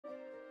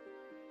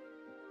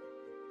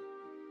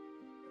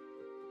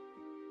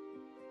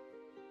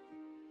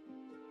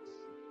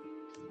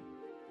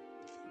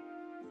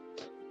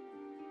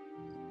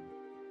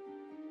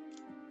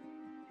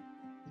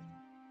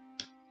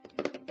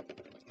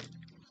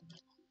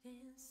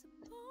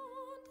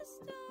the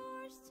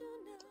stars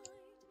tonight.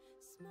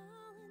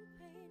 Smile and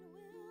pain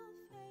will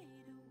fade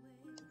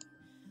away.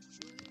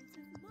 Words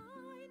of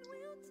mine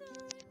will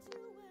turn to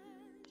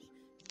ash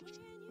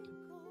when you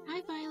call. Hi,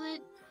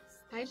 Violet.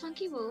 Hi,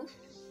 Funky Wolf.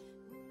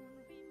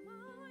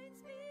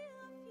 Reminds me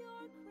of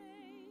your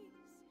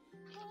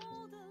grace.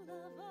 All the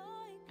love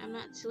I I'm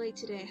not too late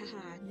today,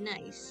 haha,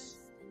 nice.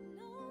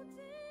 noted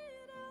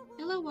away.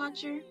 Hello,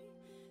 Watcher.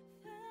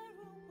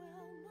 Farewell,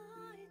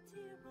 my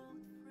dear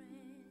old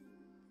friend.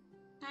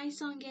 Hi,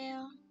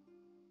 Songale.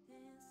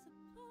 Dance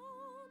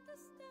upon the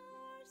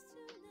stars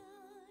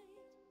tonight.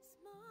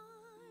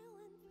 Smile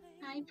and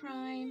pain Hi,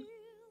 Prime.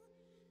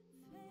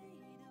 will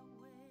fade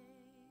away.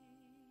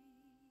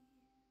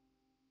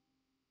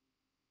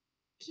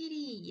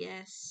 Kitty,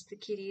 yes, the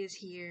kitty is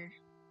here.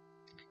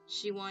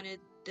 She wanted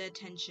the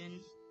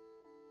attention.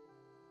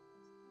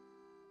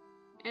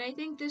 And I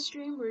think this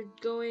stream we're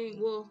going,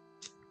 well,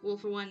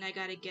 for one, I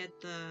gotta get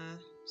the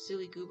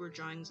Silly Goober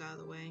drawings out of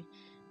the way.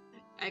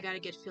 I gotta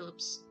get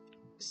Philip's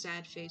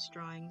sad face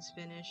drawings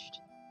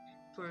finished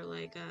for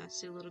like a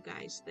silly little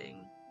guys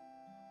thing.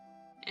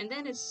 And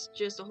then it's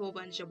just a whole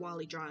bunch of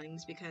Wally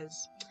drawings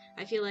because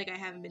I feel like I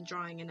haven't been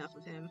drawing enough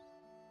of him.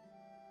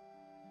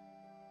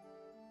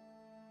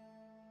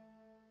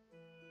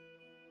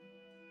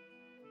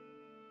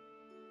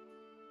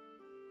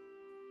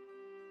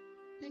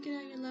 Look at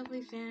all your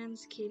lovely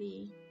fans,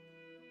 Kitty.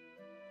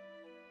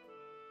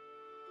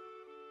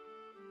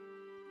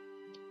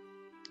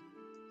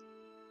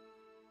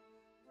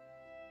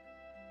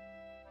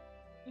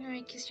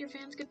 Alright, kiss your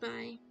fans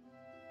goodbye.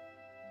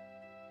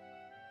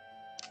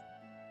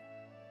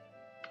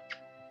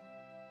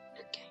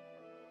 Okay.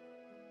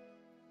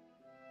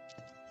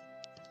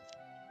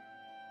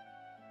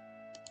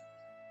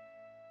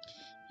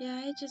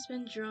 Yeah, I just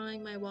been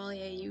drawing my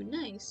Wally AU.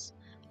 Nice.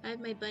 I have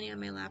my bunny on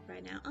my lap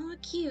right now. Oh,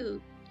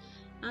 cute.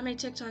 On my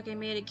TikTok, I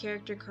made a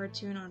character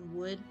cartoon on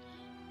wood,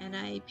 and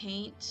I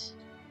paint.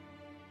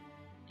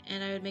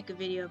 And I would make a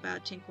video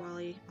about Tink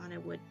Wally on a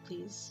wood,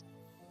 please.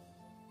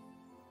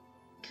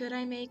 Could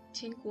I make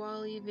Tink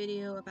Wally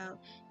video about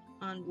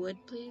on wood,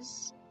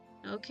 please?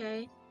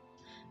 Okay.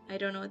 I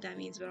don't know what that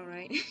means, but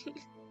alright.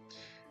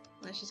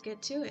 Let's just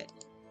get to it.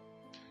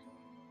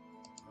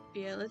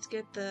 Yeah, let's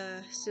get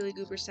the Silly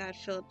Goober sad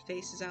Philip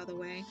faces out of the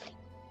way.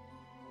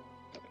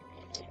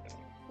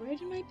 Where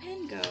did my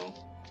pen go?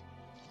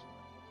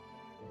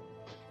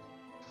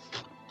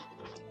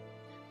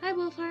 Hi,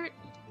 Wolfheart.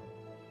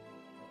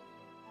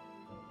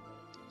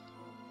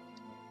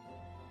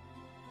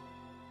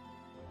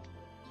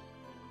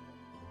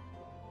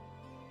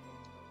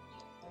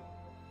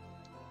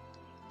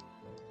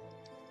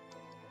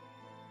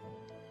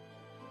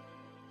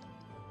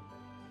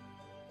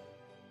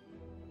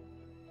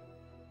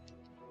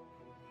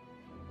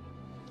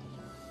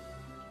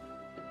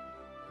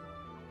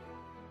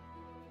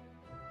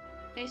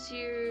 I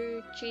see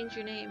you change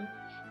your name.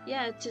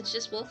 Yeah, it's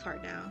just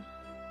Wolfheart now.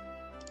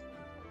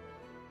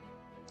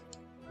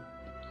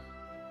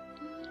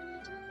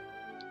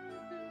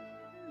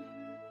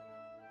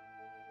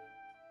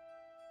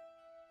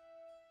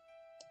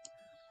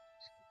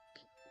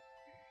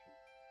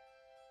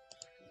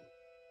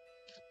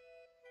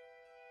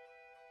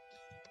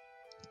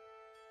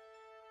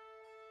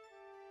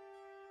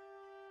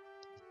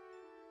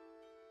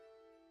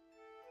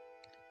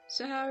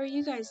 So how are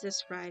you guys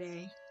this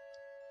Friday?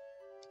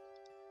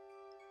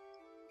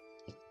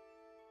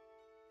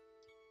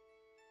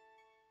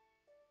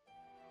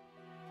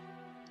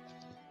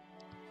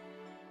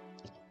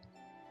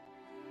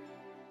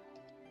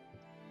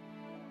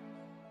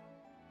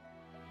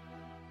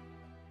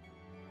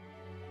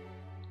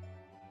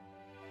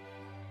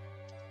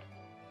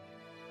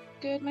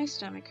 Good, my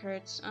stomach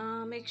hurts.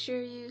 Make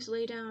sure you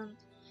lay down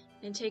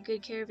and take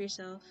good care of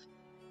yourself.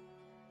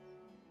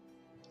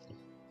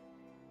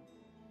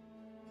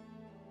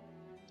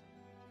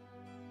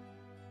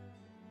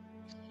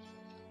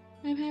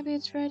 I'm happy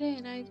it's Friday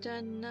and I've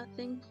done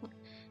nothing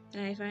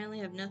and I finally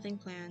have nothing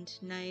planned.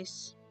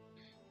 Nice.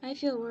 I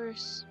feel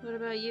worse. What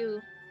about you?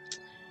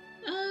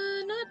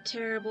 Not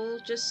terrible,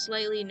 just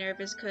slightly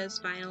nervous cause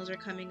finals are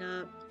coming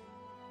up.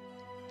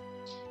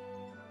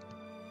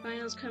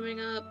 Finals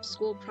coming up,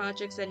 school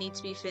projects that need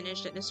to be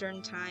finished at a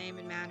certain time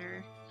and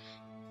manner.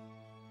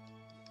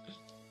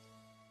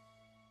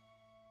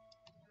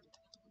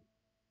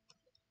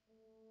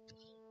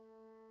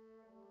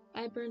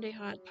 I burned a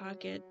hot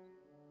pocket.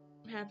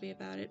 I'm happy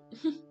about it.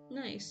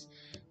 Nice.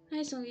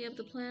 Nice, only up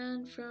the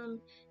plan from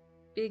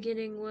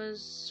beginning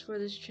was for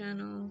this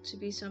channel to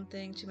be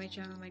something to my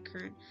channel, my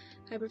current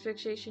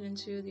hyperfixation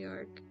into the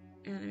art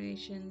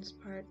animations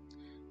part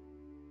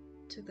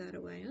took that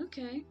away.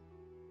 Okay.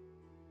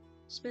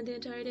 Spent the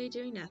entire day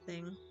doing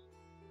nothing.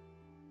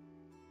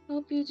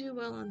 Hope you do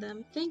well on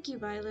them. Thank you,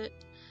 Violet.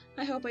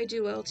 I hope I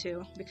do well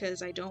too,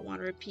 because I don't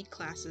want to repeat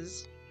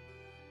classes.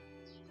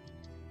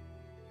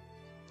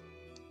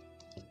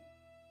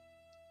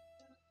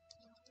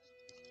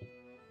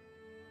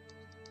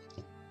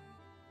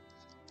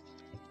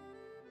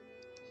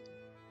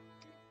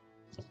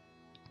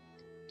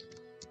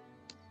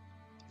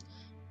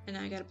 And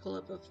now I gotta pull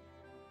up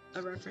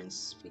a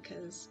reference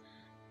because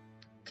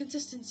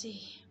consistency.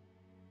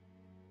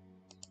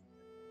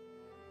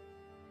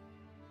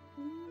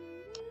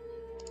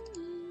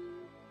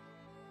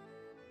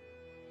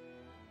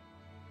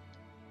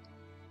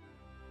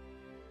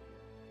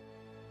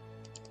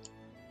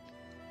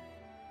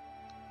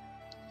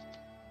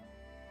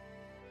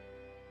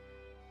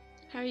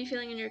 How are you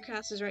feeling in your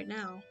classes right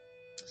now?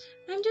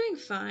 I'm doing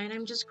fine.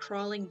 I'm just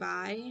crawling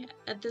by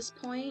at this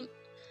point.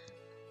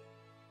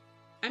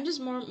 I'm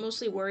just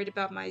mostly worried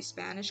about my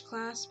Spanish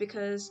class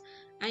because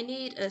I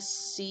need a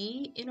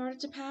C in order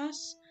to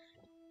pass.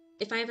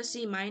 If I have a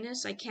C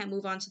minus, I can't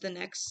move on to the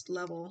next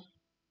level.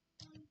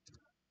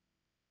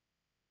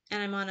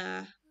 And I'm on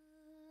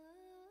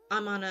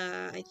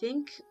a I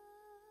think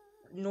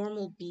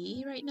normal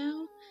B right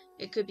now.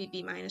 It could be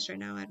B minus right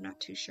now. I'm not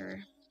too sure.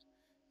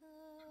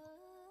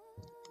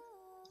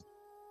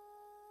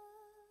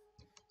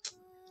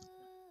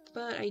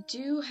 But I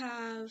do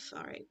have,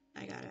 alright,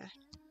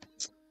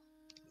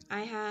 I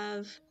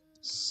have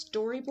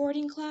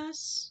storyboarding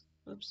class.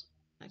 Whoops,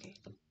 okay.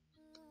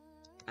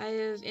 I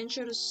have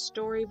intro to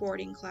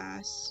storyboarding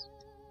class.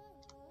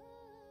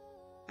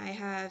 I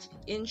have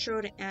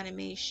intro to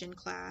animation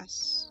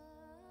class.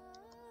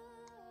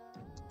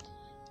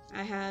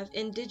 I have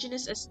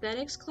indigenous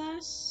aesthetics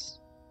class.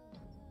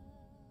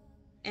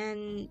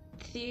 And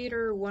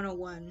theater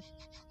 101.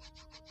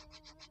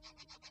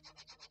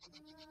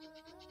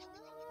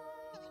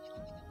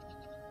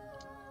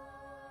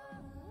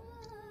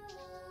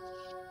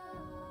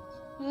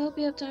 I hope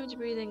you have time to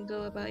breathe and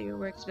go about your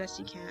work as best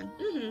you can.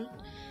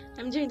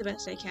 I'm doing the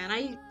best I can.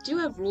 I do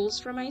have rules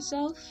for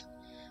myself.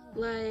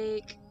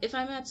 Like, if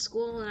I'm at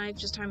school and I have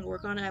just time to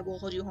work on it, I will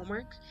do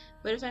homework.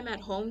 But if I'm at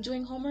home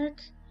doing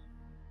homework,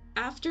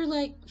 after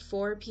like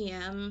 4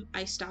 p.m.,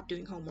 I stop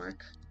doing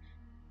homework.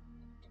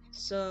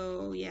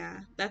 So, yeah,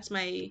 that's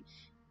my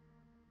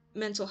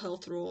mental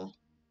health rule.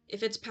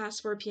 If it's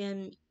past 4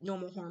 p.m., no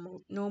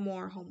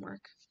more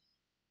homework.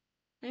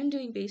 I'm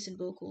doing bass and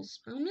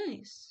vocals. Oh,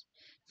 nice.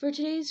 For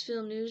today's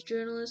film news,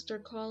 journalists are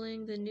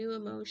calling the new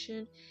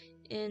emotion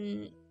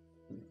in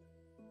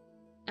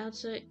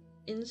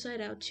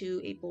Inside Out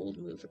 2 a bold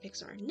move for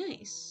Pixar.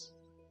 Nice.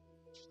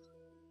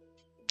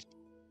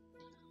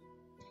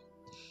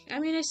 I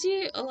mean, I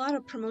see a lot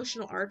of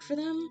promotional art for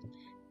them.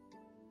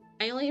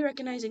 I only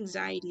recognize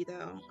Anxiety,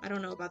 though. I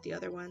don't know about the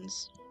other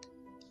ones.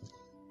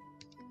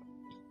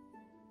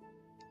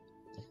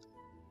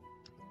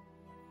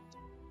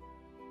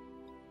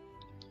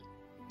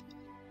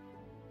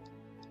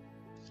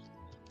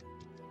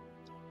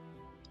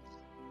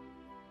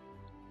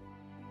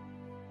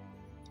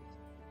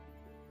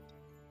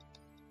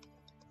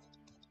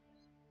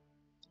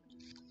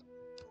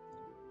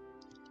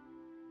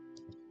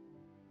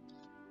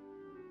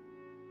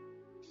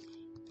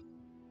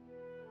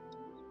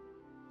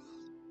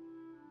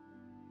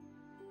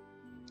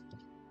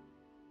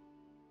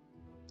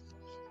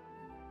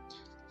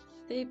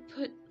 They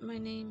put my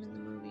name in the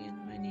movie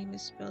and my name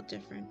is spelled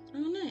different. Oh,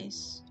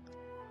 nice.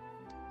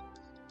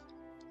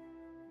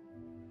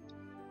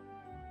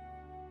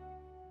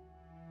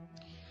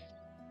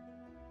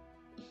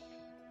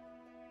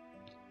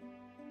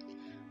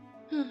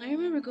 I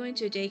remember going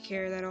to a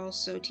daycare that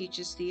also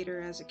teaches theater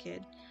as a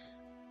kid.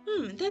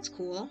 That's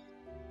cool.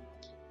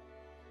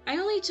 I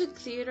only took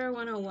Theater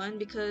 101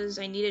 because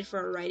I needed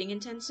for a writing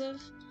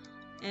intensive,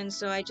 and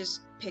so I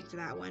just picked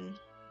that one.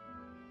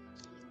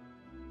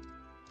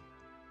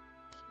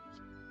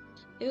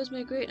 It was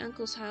my great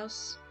uncle's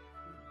house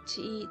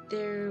to eat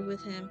there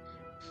with him.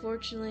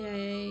 Fortunately,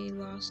 I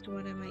lost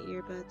one of my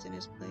earbuds in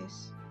his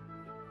place.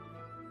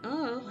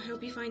 Oh, I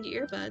hope you find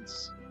your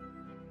earbuds.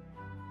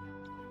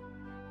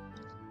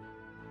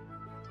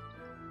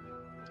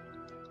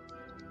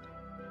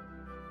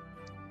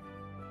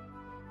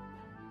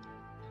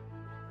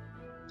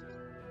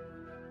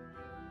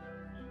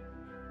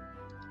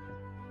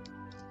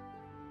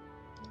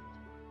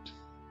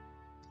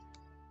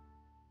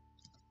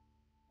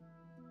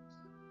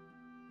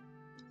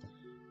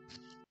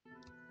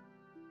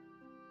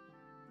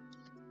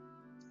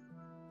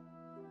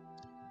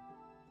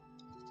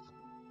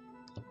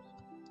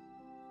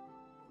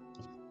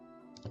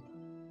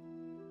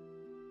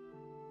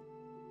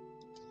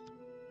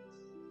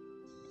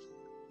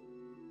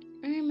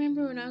 I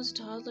remember when I was a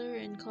toddler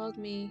and called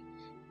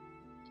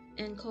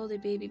a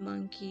baby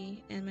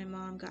monkey, and my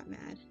mom got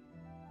mad.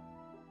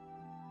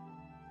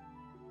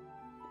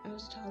 I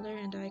was a toddler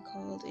and I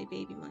called a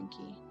baby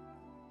monkey.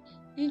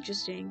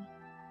 Interesting.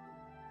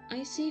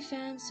 I see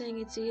fans saying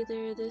it's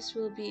either this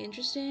will be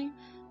interesting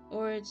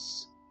or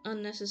it's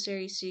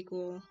unnecessary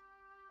sequel.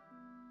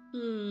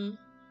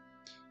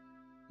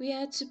 We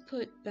had to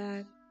put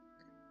back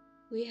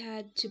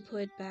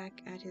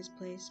at his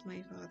place.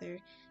 My father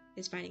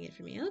is finding it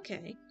for me.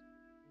 Okay.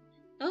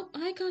 Oh,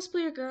 hi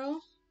cosplayer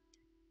girl.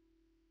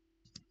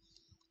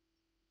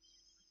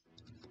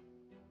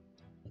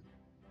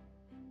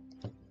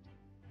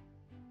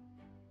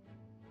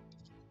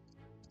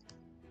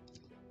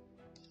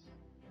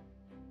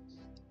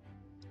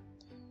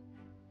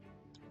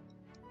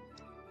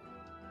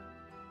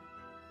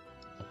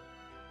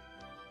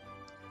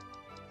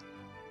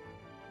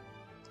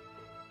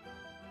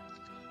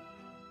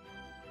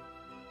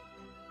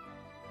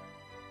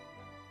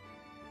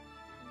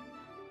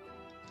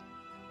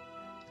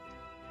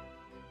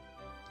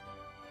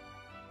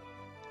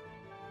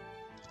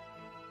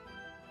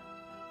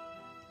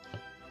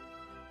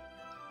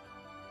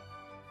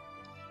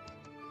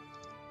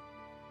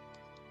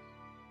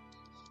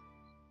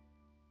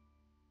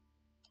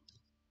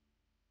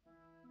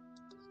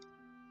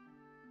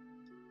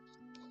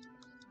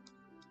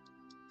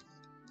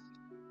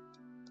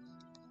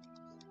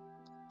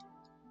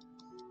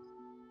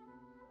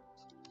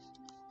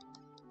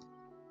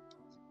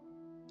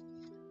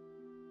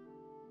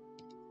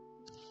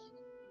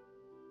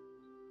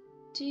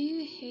 Do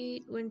you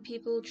hate when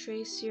people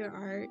trace your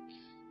art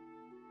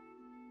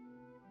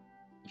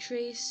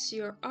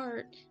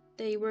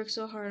that you work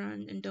so hard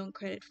on and don't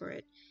credit for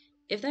it?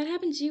 If that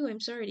happened to you,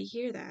 I'm sorry to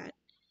hear that.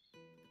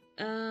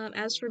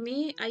 As for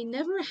me, I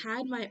never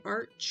had my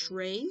art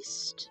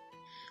traced,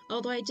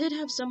 although I did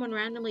have someone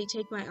randomly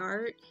take my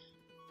art.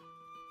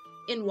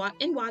 In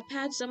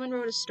Wattpad, someone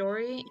wrote a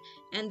story,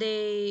 and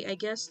I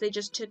guess they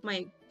just took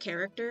my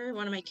character,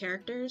 one of my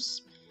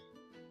characters,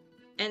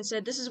 and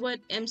said, this is what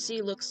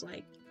MC looks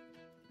like,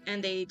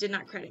 and they did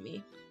not credit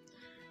me.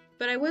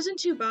 But I wasn't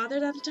too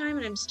bothered at the time,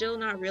 and I'm still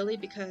not really,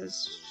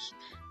 because,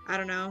 I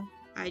don't know,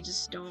 I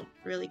just don't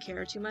really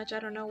care too much. I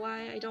don't know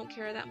why I don't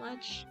care that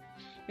much.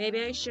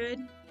 Maybe I should,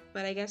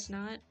 but I guess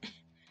not.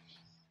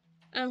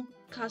 Oh,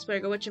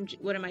 Cosplayer,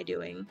 what am I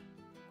doing?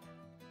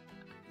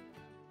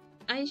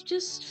 I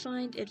just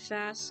find it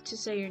fast to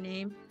say your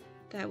name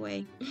that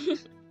way.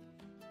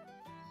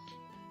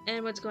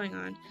 And what's going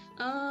on?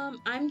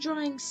 I'm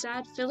drawing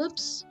Sad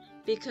Phillips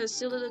because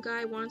Silly Little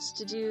Guy wants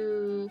to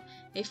do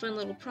a fun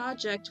little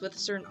project with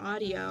certain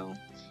audio,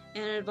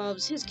 and it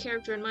involves his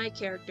character and my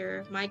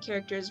character. My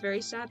character is very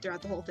sad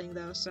throughout the whole thing,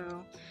 though,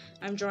 so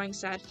I'm drawing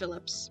Sad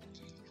Phillips.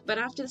 But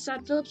after the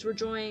Sad Phillips, I'm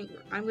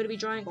going to be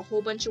drawing a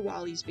whole bunch of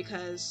Wallies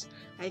because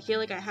I feel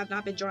like I have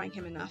not been drawing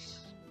him enough.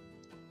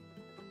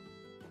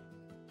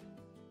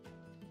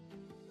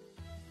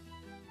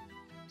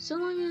 So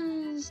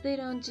long as they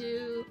don't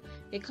do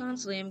it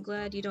constantly, I'm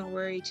glad you don't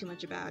worry too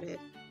much about it.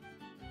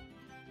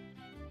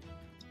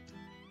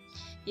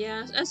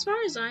 Yeah, as far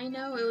as I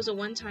know, it was a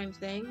one-time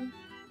thing.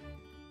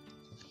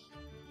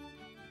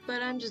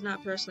 But I'm just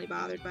not personally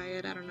bothered by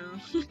it, I don't know.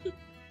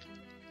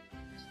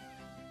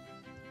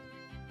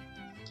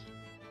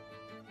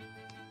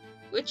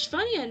 Which,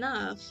 funny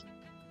enough,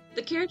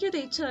 the character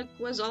they took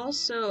was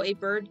also a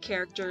bird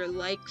character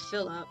like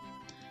Philip.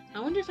 I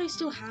wonder if I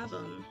still have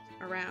him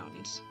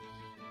around.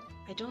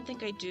 I don't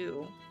think I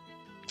do.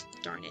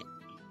 Darn it.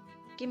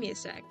 Give me a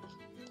sec.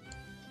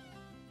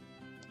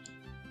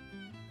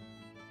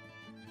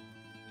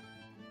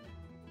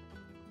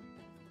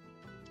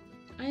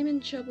 I'm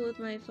in trouble with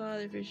my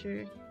father for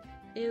sure.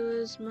 It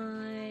was in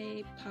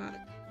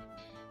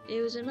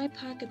my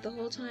pocket the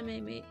whole time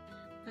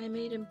I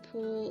made him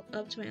pull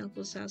up to my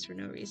uncle's house for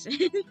no reason.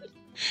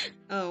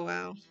 Oh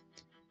wow.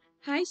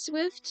 Hi,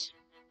 Swift.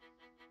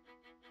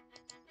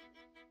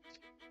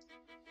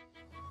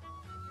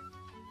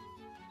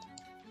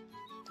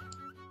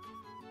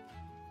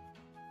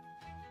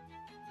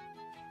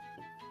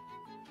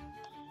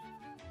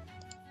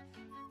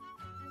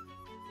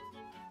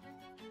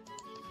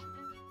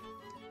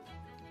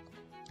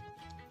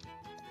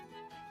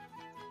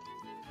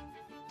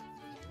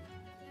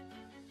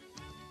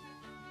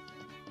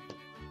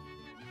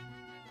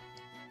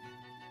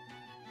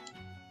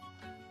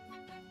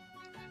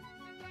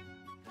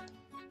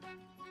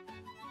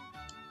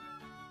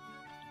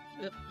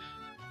 Yep.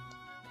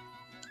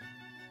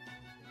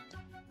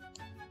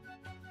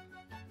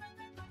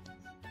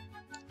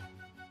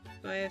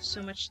 Oh, I have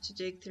so much to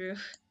dig through.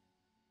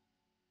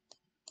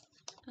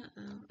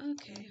 Uh-oh,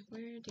 okay,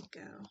 where'd it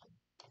go?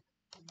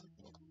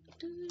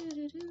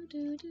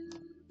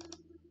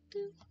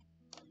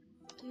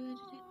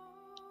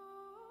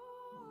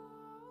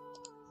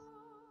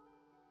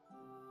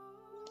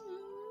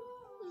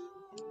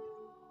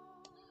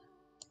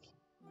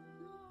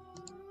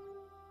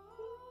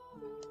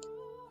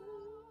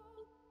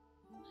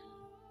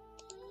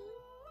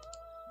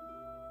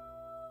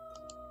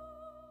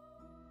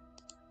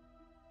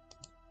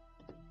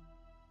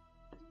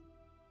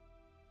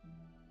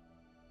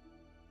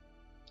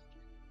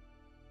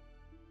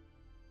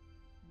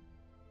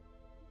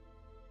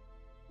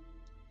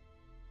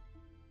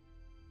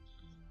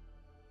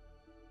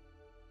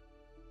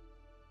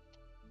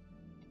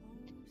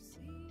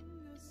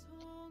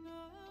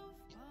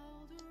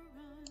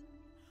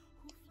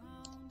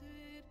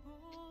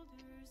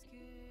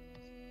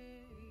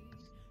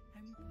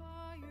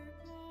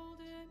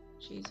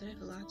 Jeez, I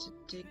have a lot to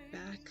dig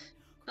back.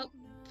 Oh,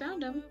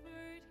 found him.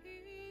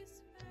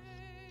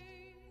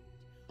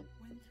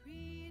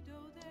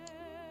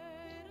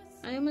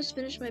 I almost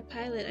finished my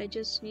pilot. I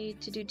just need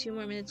to do 2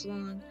 more minutes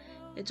long.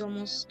 It's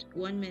almost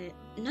 1 minute.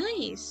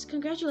 Nice!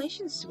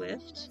 Congratulations,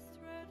 Swift.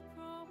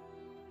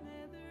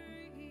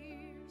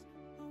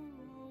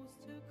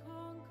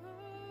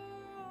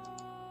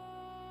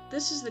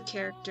 This is the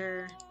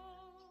character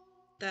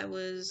that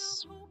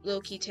was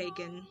low-key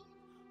taken.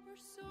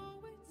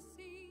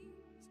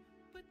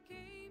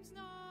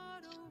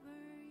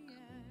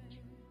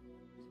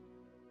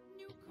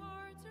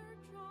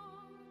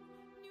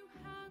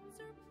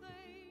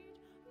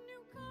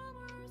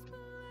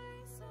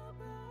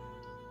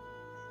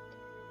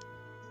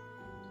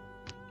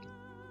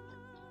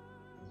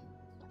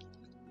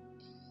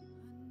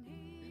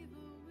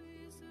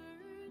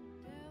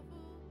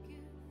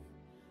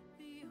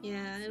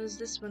 Yeah, it was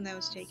this one that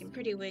was taken.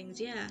 Pretty Wings,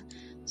 yeah.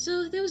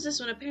 So there was this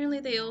one. Apparently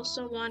they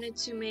also wanted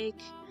to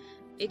make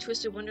a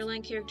Twisted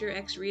Wonderland character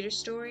X-Reader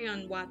story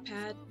on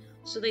Wattpad,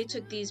 so they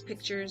took these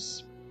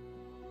pictures.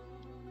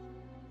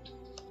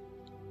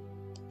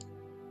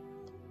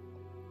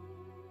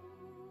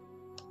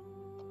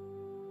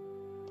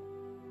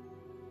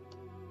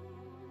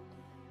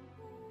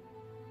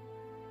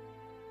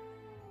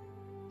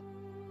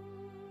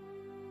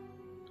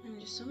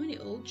 There's so many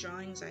old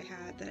drawings I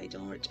had that I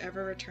don't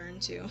ever return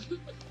to.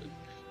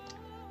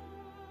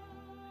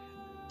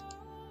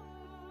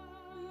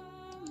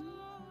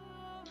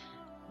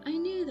 I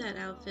knew that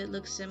outfit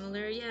looked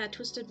similar. Yeah,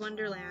 Twisted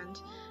Wonderland.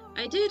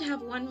 I did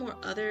have one more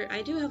other.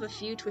 I do have a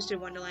few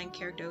Twisted Wonderland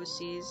character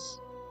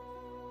OCs.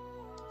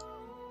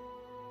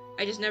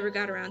 I just never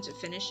got around to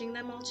finishing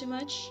them all too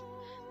much.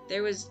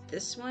 There was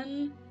this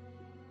one.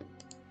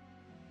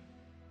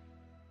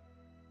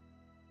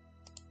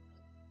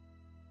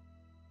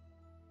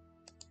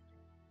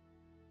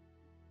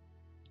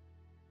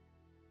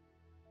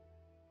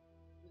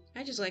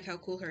 I just like how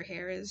cool her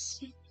hair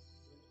is.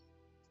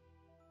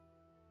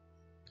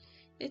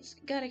 It's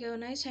gotta go.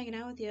 Nice hanging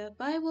out with you.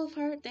 Bye,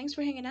 Wolfheart. Thanks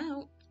for hanging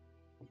out.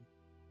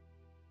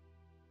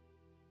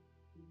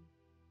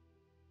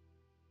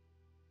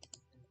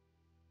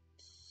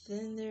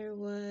 Then there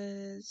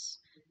was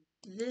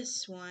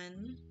this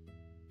one.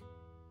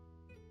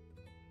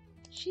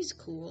 She's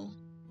cool.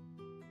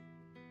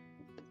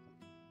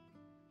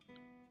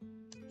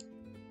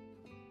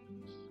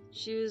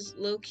 She was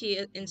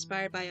low-key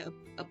inspired by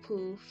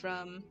Apu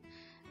from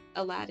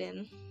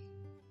Aladdin.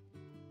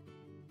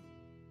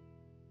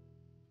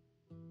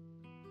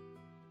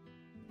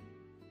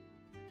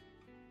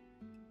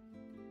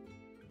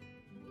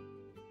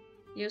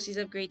 Yoshi's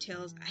upgrade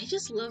Tails. I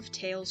just love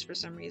Tails for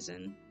some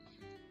reason.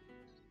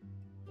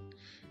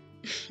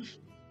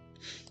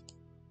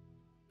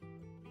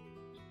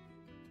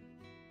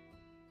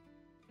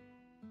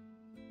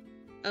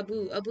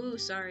 Abu,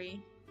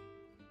 sorry.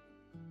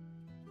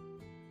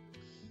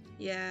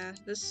 Yeah,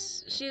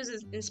 she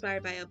was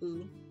inspired by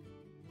Abu.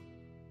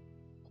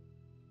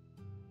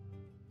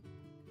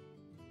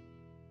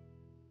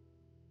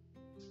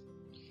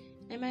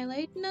 Am I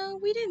late? No,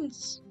 we didn't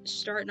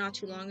start not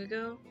too long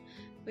ago.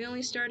 We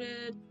only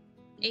started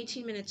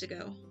 18 minutes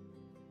ago.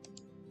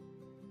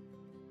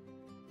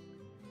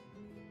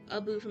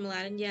 Abu from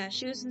Aladdin, yeah,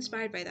 she was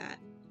inspired by that.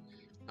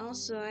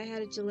 Also, I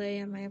had a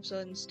delay on my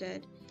episode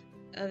instead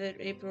of it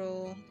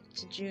April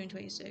to June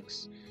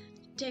 26.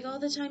 Take all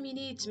the time you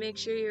need to make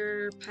sure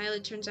your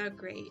pilot turns out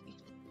great.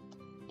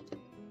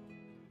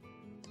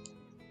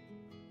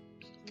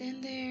 Then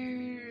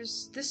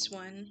there's this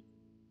one.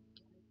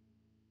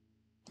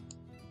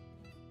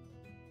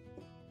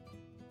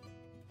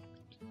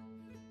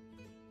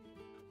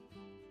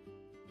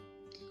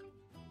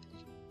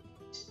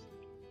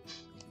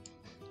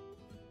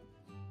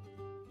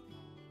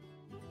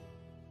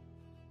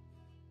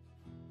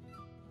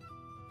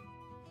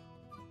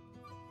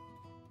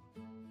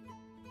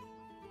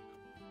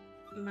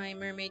 My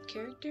mermaid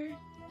character.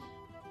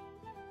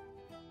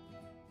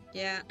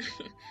 Yeah,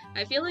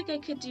 I feel like I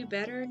could do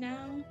better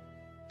now,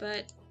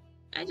 but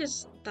I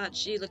just thought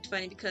she looked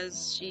funny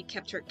because she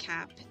kept her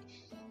cap.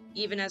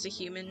 Even as a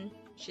human,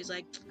 she's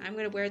like, I'm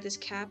gonna wear this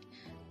cap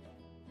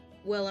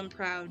well and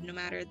proud no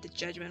matter the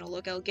judgmental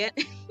look I'll get.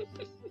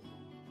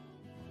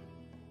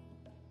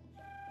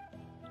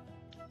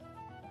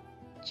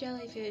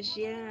 Jellyfish,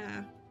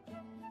 yeah.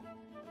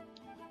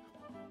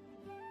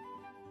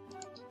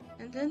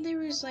 And then there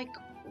was like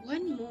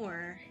one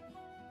more.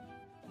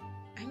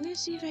 I'm gonna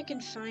see if I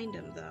can find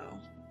him though.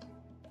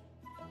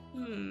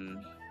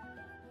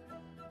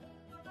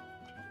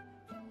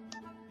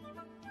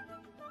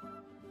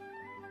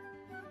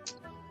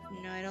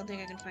 No, I don't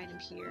think I can find him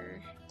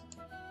here.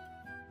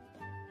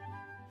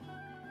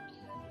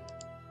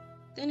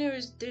 Then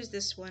there's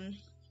this one.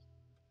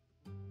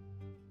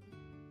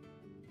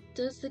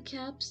 Does the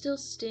cap still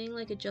sting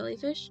like a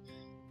jellyfish?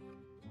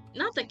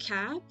 Not the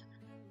cap,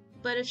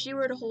 but if she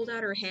were to hold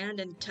out her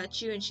hand and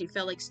touch you and she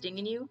felt like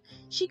stinging you,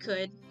 she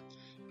could.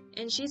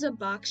 And she's a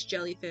box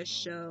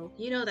jellyfish, so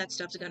you know that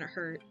stuff's gonna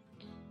hurt.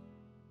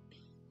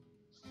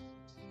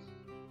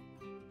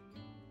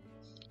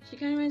 She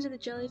kinda reminds me of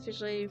the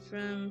jellyfish lady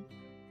from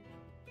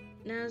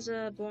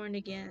Naza Born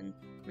Again.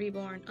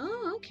 Reborn.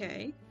 Oh,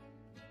 okay.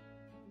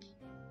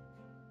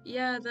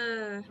 Yeah,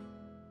 the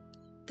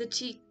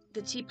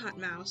teapot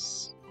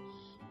mouse.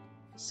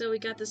 So we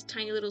got this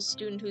tiny little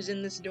student who's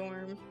in this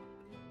dorm.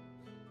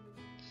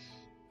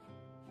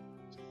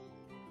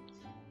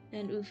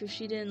 And oof, if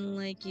she didn't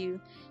like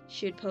you,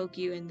 she'd poke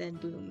you and then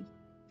boom,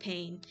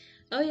 pain.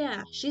 Oh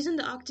yeah, she's in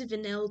the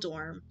Octavinelle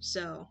dorm,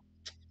 so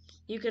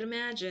you could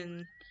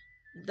imagine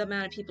the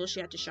amount of people she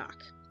had to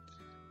shock.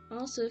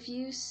 Also, if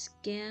you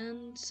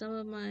scan some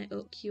of my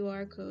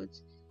QR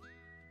codes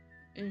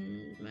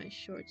in my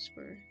shorts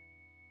for...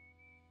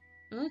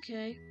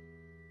 Okay,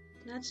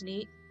 that's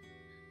neat.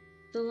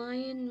 The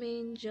lion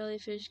mane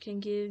jellyfish can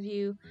give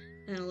you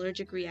an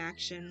allergic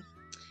reaction.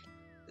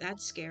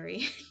 That's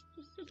scary.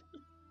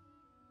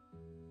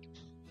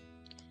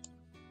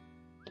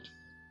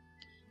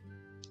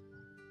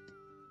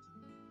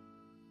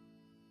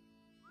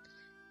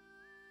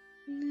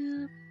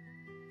 No.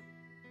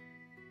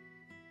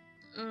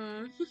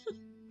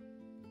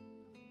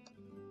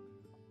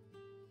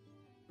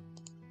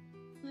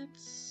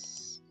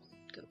 Let's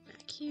go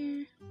back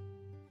here.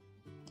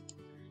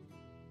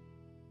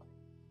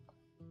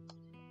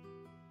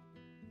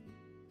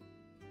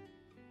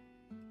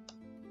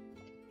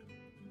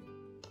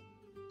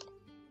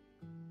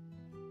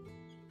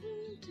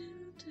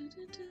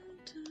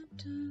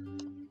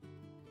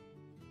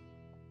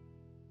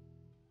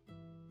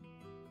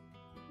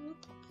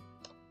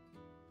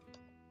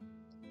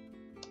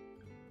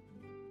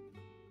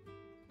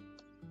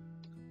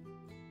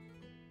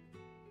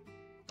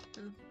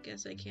 Oh,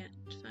 guess I can't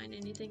find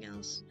anything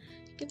else.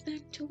 Get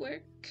back to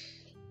work.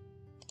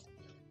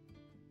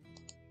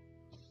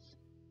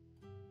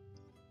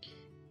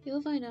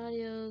 You'll find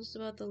audios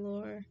about the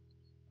lore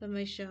of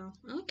my show.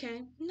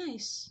 Okay,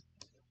 nice.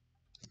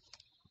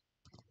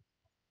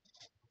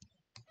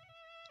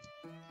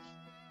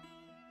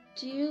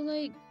 Do you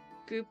like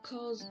group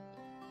calls?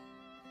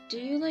 Do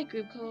you like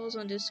group calls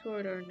on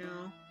Discord or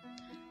no?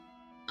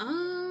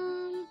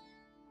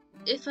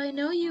 If I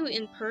know you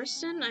in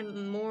person,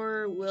 I'm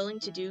more willing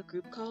to do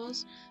group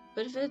calls,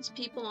 but if it's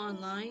people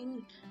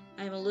online,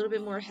 I'm a little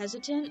bit more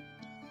hesitant.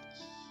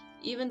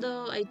 Even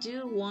though I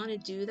do want to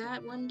do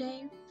that one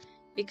day,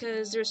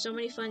 because there's so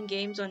many fun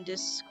games on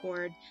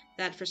Discord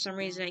that for some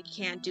reason I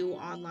can't do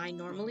online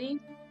normally.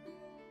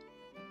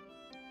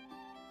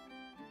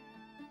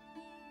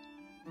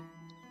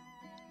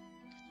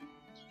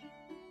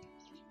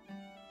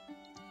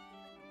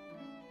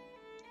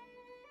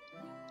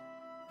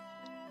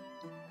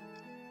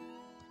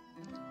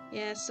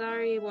 Yeah,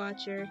 sorry,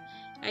 Watcher.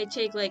 I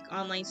take, like,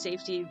 online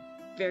safety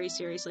very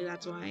seriously,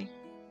 that's why.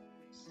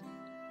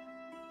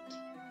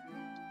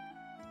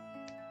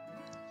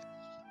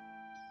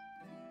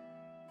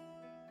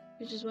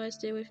 Which is why I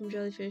stay away from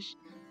jellyfish.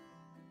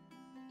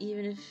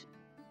 Even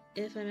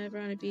if I'm ever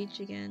on a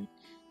beach again.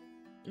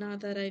 Not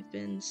that I've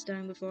been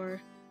stung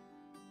before.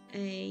 I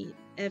ain't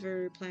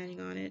ever planning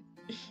on it.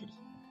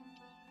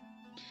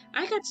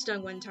 I got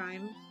stung one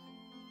time.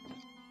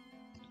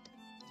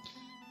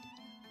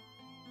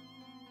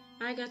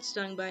 I got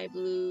stung by a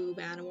blue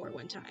man-o-war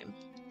one time.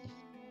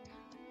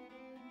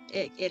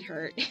 It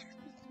hurt.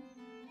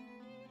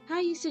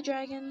 Hi, Issa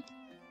Dragon.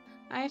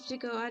 I have to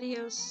go.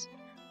 Adios.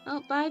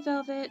 Oh, bye,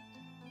 Velvet.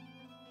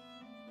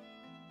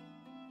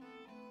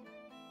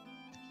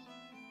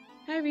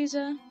 Hi,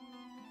 Riza.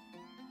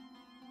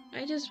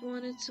 I just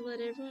wanted to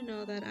let everyone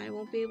know that I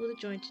won't be able to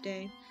join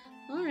today.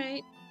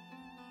 Alright.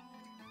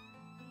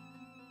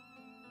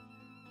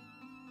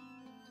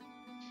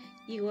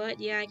 You what?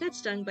 Yeah, I got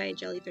stung by a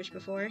jellyfish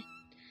before.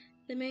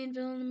 The main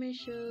villain of my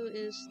show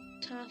is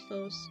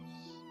Taphos.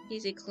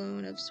 He's a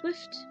clone of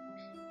Swift,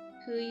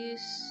 who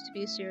used to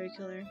be a serial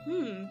killer.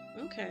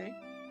 Okay.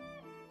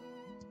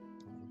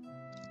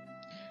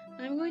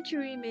 I'm going to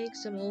remake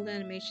some old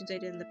animations I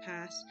did in the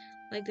past,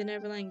 like the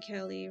Neverland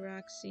Kelly,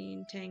 rock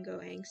scene, Tango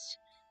Angst.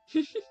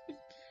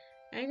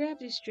 I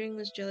grabbed a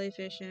stringless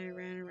jellyfish and I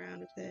ran around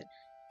with it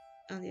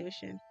on the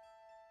ocean.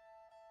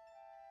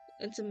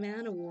 It's a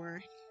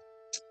man-o-war.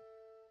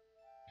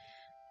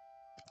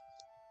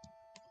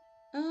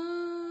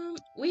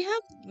 We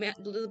have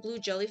the blue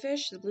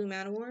jellyfish, the blue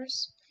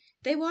man-o-wars.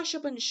 They wash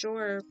up on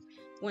shore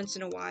once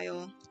in a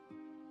while.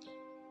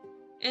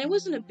 And it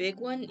wasn't a big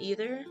one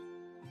either.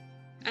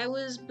 I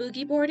was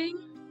boogie boarding,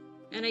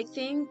 and I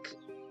think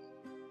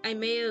I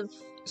may have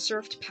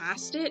surfed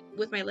past it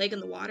with my leg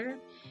in the water,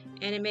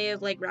 and it may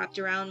have like wrapped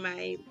around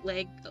my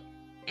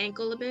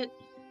ankle a bit.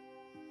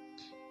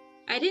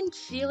 I didn't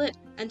feel it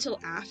until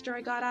after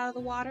I got out of the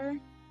water.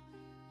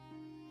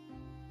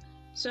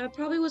 So it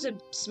probably was a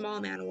small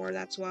man-o-war,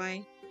 that's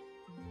why.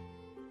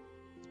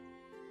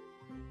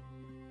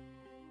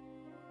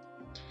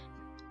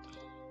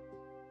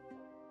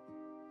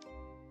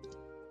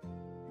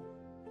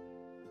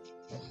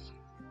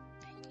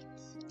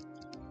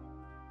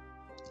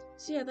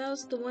 So yeah, that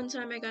was the one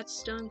time I got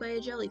stung by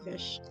a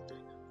jellyfish.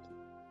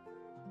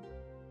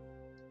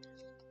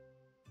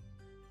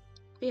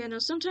 But yeah, no,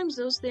 sometimes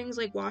those things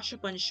like wash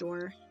up on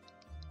shore.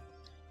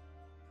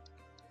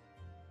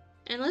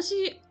 Unless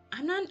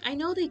I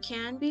know they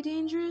can be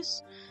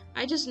dangerous.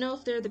 I just know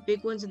if they're the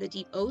big ones in the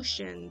deep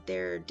ocean,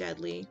 they're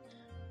deadly.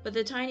 But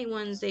the tiny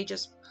ones, they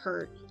just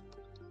hurt.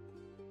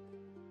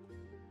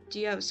 Do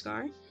you have a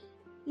scar?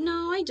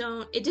 No, I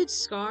don't. It did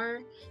scar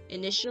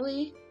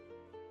initially,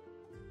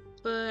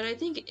 but I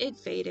think it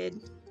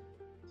faded.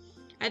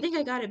 I think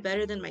I got it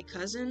better than my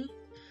cousin,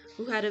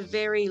 who had a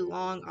very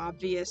long,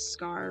 obvious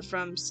scar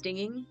from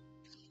stinging.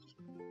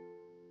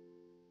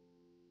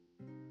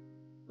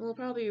 Well,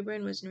 probably your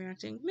brain wasn't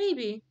reacting.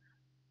 Maybe.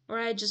 Or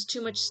I had just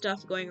too much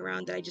stuff going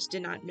around that I just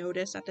did not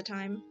notice at the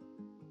time.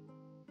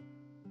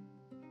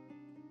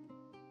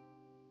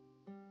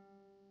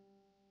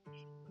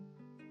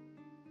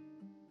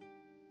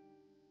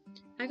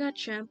 I got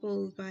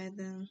trampled by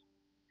them.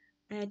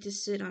 I had to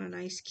sit on an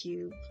ice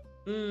cube.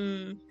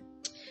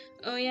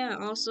 Oh yeah,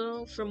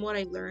 also, from what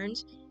I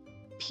learned,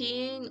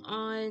 peeing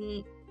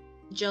on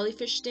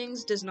jellyfish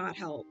stings does not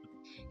help.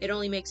 It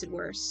only makes it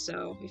worse,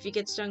 so if you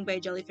get stung by a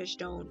jellyfish,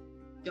 don't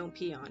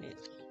pee on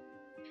it.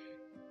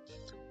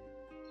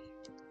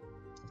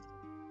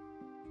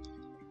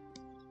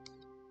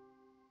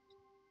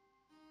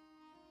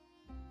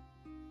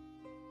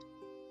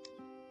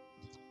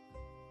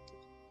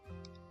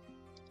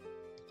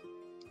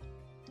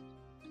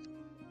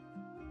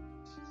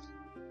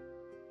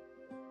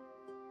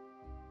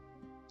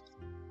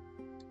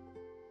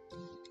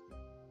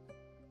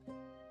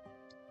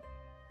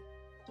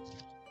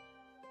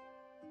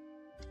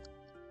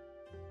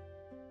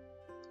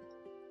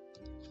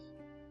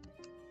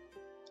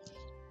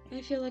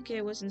 I feel lucky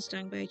I wasn't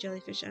stung by a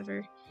jellyfish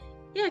ever.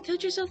 Yeah,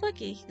 count yourself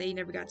lucky that you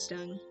never got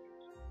stung.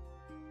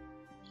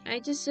 I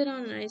just sit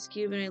on an ice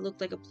cube and I look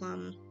like a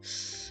plum.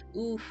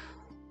 Oof,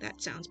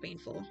 that sounds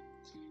painful.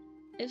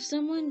 If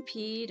someone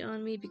peed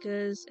on me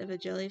because of a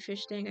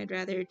jellyfish sting, I'd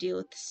rather deal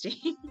with the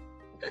sting.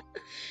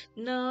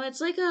 No, it's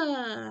like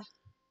a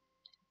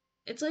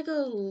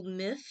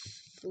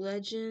myth,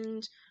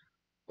 legend,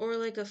 or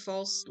like a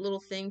false little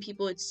thing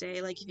people would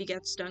say, like if you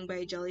get stung by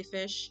a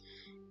jellyfish,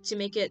 to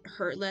make it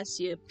hurt less,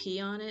 you pee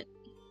on it.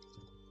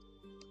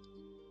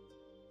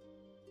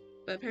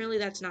 But apparently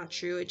that's not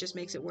true, it just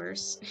makes it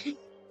worse. Lace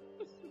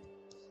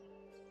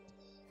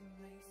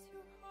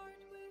your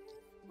heart with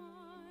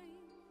mine.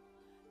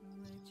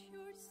 Let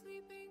your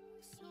sleeping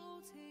soul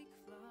take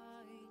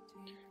flight.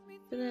 Take me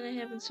But then I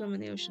haven't swum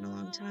in the ocean a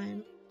long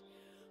time.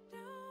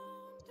 down,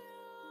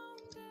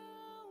 down,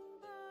 down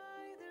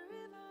by the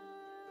river.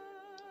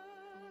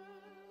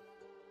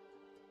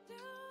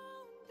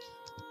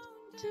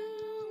 Down,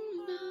 down,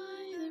 Down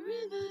by the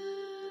river.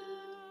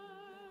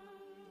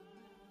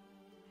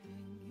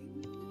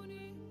 hanging moon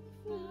in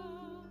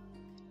fog.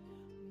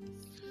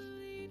 Must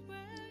lead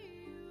where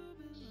you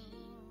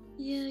belong.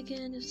 Yeah,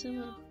 again, if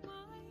someone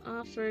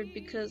offered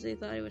because they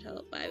thought it would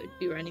help, I would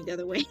be running the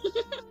other way.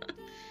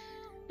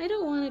 I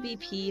don't want to be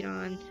peed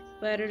on,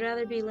 but I'd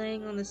rather be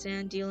laying on the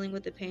sand dealing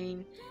with the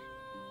pain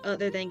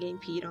other than getting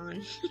peed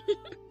on.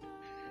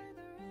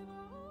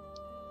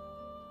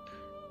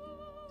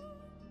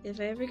 If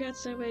I ever got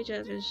stung by a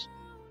jellyfish,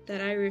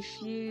 that I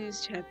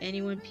refuse to have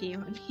anyone pee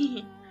on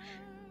me.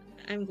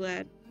 I'm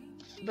glad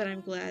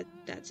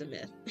that's a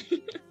myth.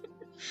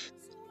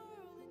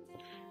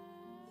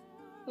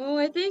 Well,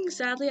 I think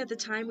sadly at the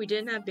time we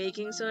didn't have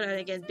baking soda, and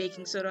again,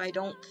 baking soda I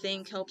don't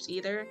think helps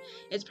either.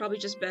 It's probably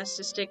just best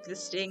to stick the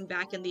sting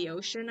back in the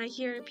ocean, I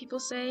hear people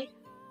say.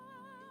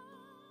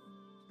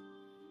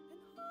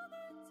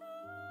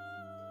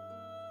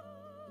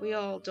 We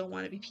all don't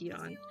want to be peed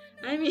on.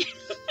 I mean,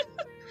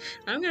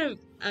 I'm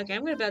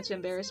about to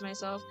embarrass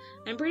myself.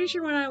 I'm pretty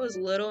sure when I was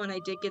little and I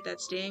did get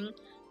that sting,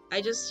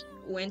 I just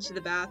went to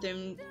the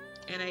bathroom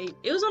and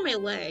it was on my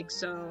leg,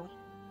 so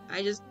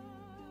I just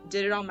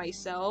did it on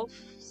myself,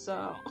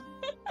 so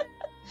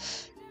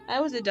I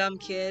was a dumb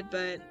kid,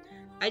 but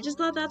I just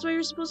thought that's what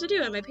you're supposed to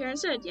do, and my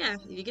parents said, yeah,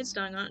 if you get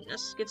stung,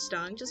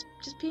 just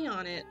pee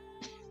on it.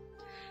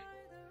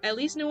 At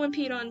least no one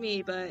peed on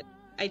me, but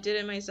I did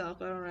it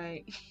myself,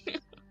 alright.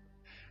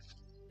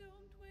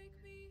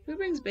 Who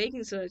brings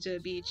baking soda to a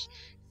beach?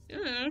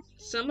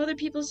 Some other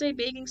people say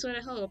baking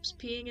soda helps,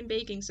 peeing in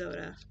baking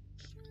soda.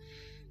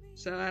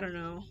 So, I don't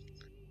know.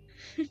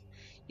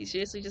 You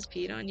seriously just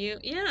peed on you?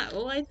 Yeah,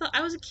 well, I thought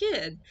I was a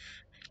kid.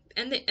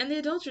 And the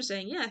adults were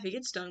saying, yeah, if you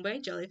get stung by a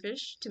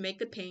jellyfish, to make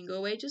the pain go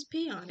away, just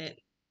pee on it.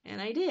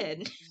 And I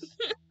did.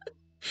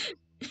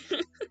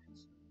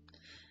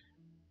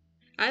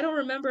 I don't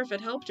remember if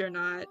it helped or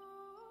not.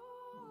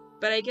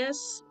 But I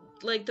guess,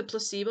 like the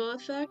placebo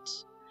effect,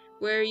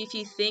 where if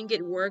you think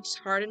it works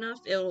hard enough,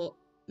 it'll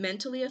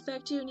mentally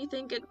affect you and you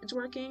think it's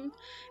working.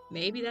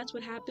 Maybe that's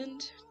what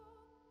happened.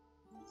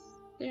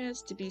 There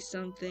has to be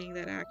something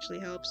that actually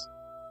helps.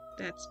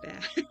 That's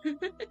bad.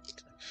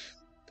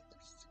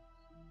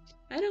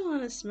 I don't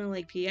want to smell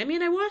like pee. I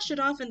mean, I washed it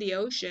off in the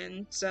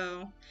ocean,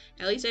 so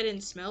at least I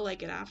didn't smell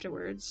like it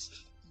afterwards.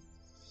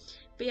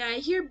 But yeah, I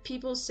hear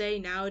people say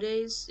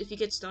nowadays, if you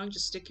get stung,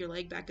 just stick your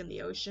leg back in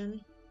the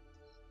ocean.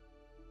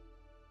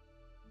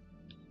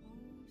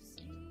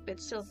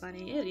 It's still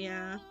funny.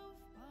 Yeah.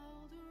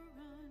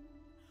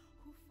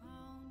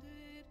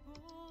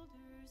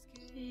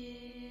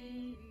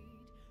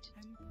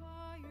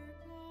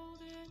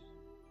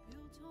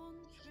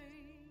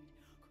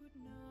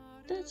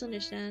 That's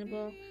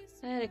understandable.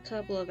 I had a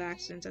couple of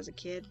accidents as a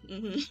kid.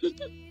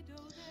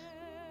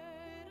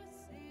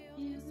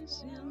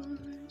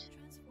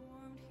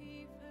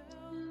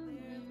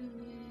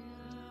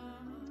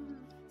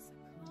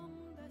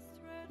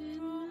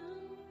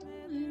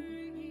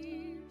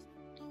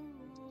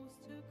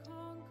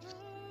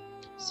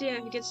 So yeah,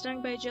 if you get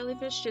stung by a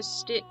jellyfish, just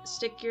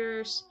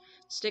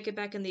stick it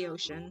back in the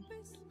ocean.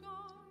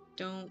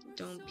 Don't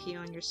pee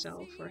on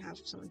yourself or have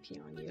someone pee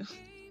on you.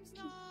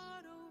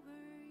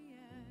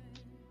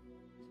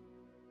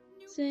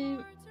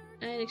 Same.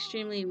 I had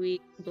extremely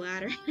weak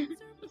bladder.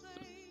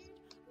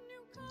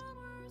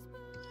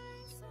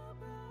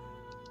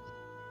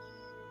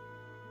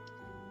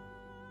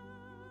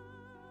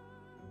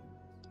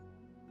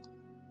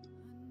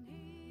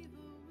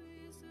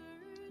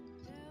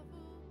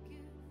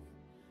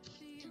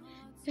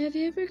 Have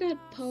you ever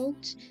got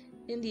poked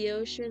in the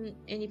ocean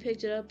and you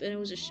picked it up and it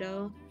was a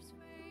shell?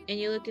 And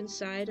you look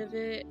inside of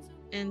it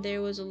and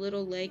there was a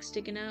little leg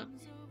sticking out?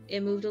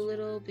 It moved a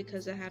little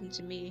because that happened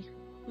to me.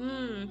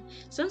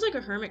 Sounds like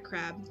a hermit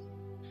crab.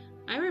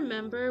 I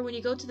remember when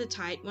you go to the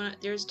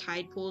there's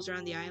tide pools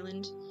around the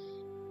island.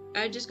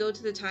 I'd just go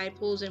to the tide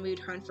pools and we'd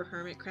hunt for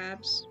hermit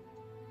crabs.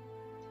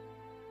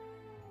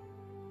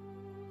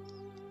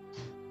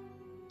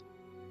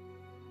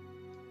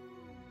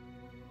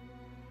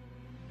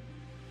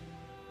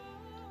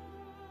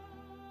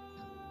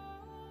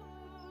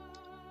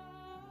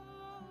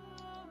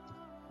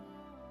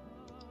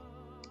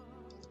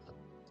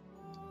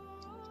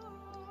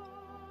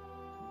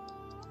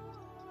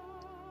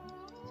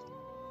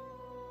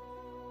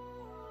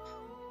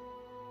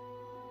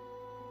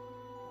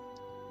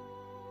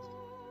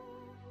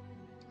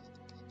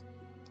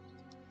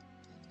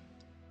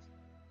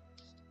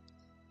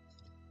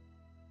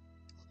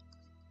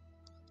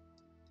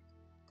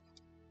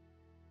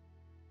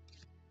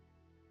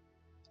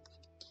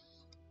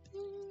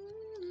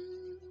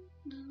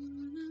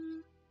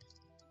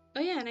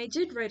 and I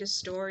did write a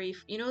story.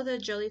 You know the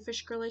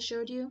jellyfish girl I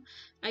showed you?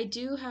 I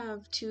do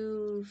have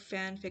 2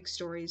 fanfic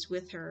stories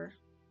with her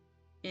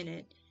in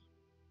it.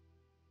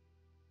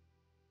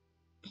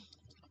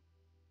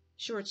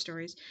 Short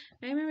stories.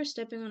 I remember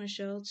stepping on a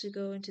shell to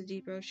go into the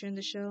deep ocean.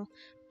 The shell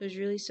was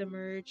really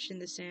submerged in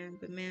the sand,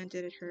 but man,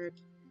 did it hurt.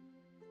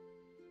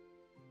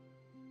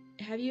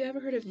 Have you ever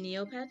heard of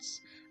Neopets?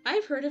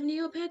 I've heard of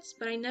Neopets,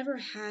 but I never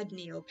had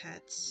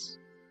Neopets.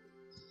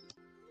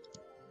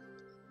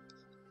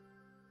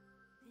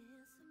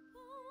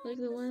 Like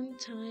the one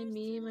time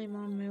me and my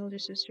mom and my older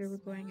sister were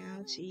going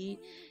out to eat,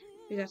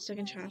 we got stuck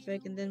in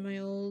traffic, and then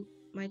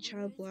my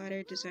child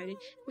bladder decided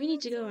we need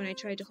to go, and I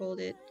tried to hold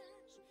it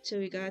till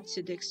we got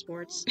to Dick's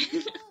Sports.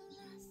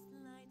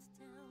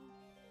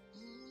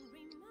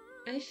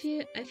 I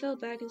fell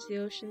back into the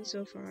ocean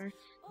so far.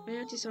 My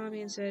auntie saw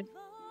me and said,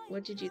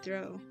 "What did you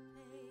throw?"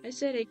 I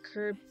said a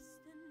curb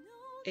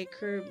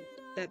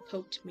that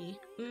poked me.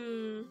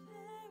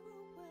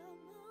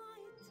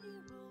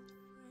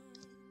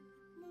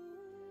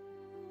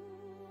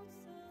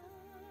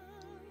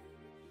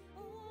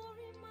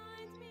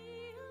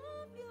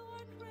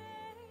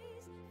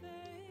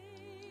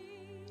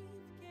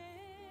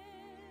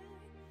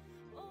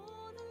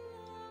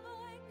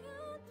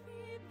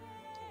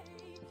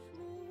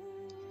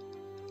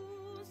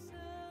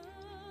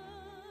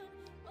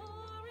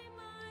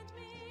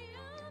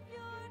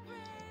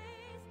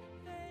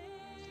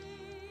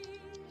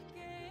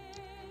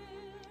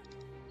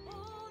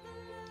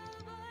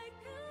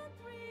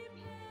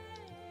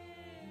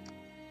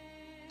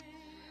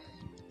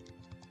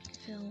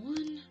 Fill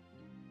 1.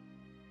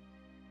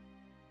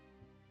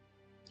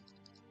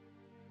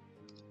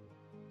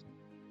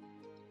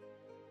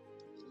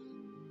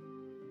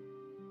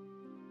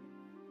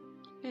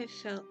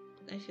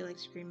 I feel like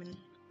screaming.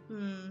 I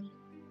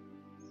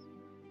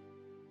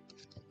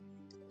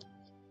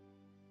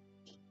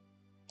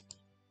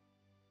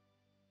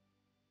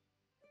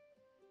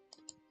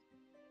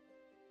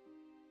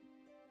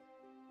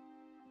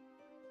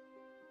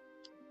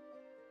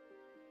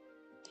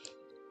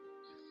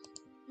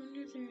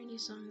wonder if there are any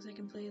songs I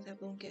can play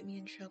that won't get me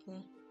in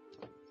trouble.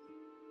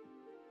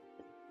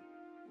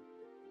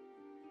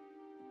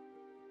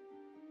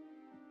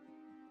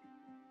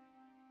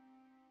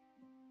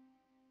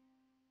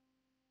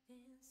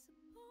 Dance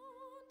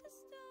upon the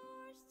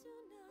stars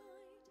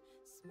tonight,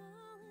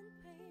 smile and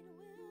pain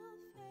will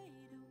fade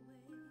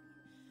away.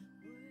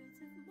 Words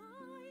of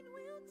mine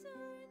will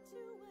turn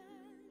to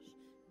ash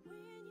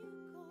when you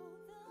go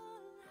the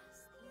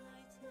last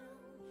night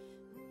down.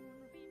 Moon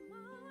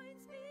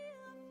reminds me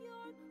of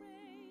your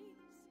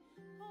grace,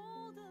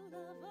 all the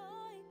love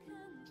I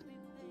can't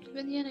repay. But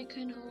in the end, I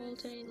couldn't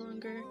hold any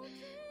longer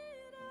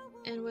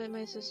and went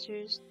my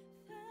sister's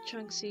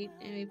trunk seat,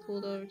 and we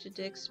pulled over to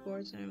Dick's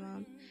Sports, and my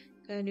mom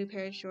got a new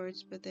pair of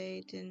shorts, but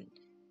they didn't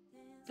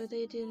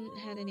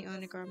have any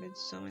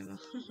undergarments, so my mom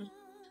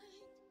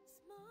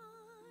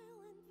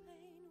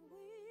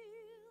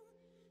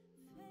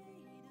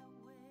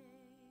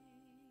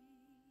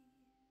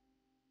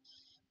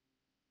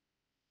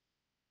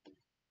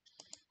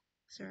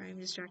Sorry, I'm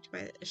distracted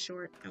by a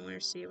short. I want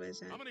to see what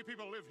is in. How many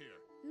people live here?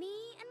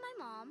 Me and my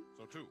mom.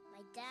 So 2.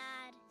 My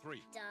dad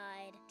 3.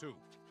 died. 2.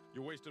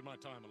 You wasted my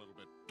time a little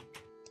bit.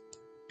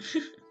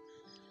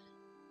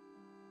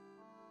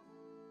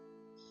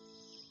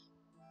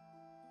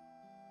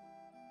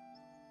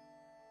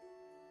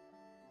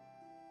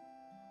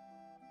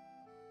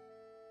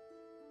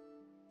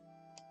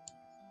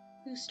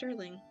 Who's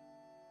Sterling?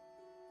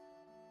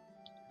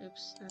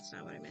 Oops, that's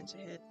not what I meant to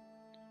hit.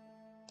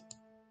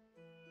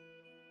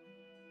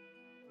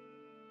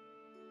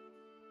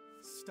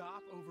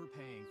 Stop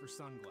overpaying for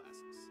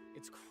sunglasses.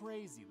 It's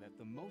crazy that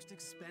the most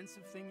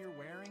expensive thing you're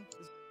wearing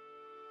is...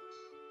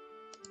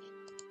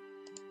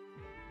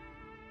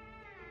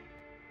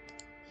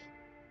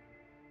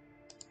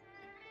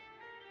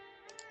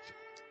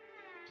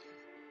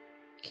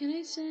 Can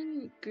I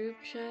send group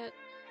chat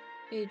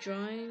a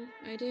drawing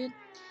I did?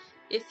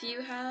 If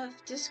you have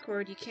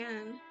Discord, you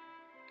can.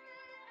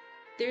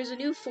 There's a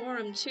new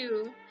forum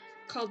too,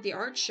 called the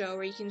Art Show,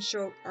 where you can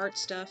show art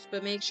stuff,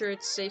 but make sure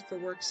it's safe for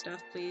work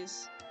stuff,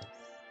 please.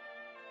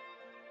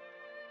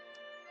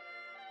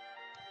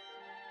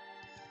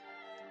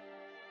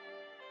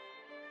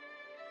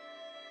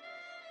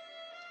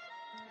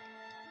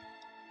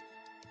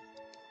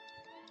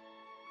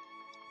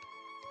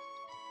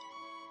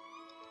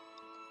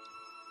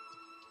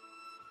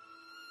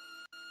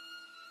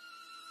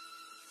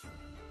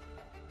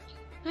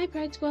 Hi,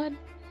 Pride Squad.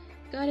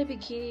 Got a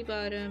bikini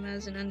bottom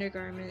as an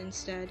undergarment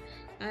instead.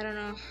 I don't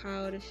know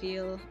how to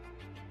feel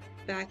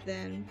back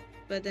then,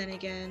 but then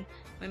again,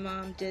 my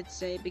mom did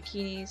say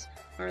bikinis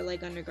are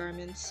like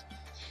undergarments.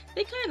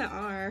 They kinda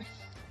are.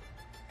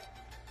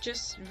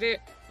 Just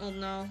well,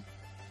 no.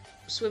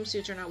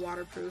 Swimsuits are not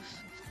waterproof.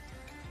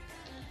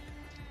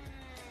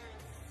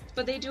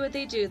 But they do what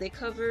they do. They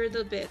cover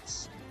the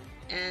bits,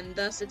 and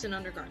thus it's an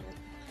undergarment.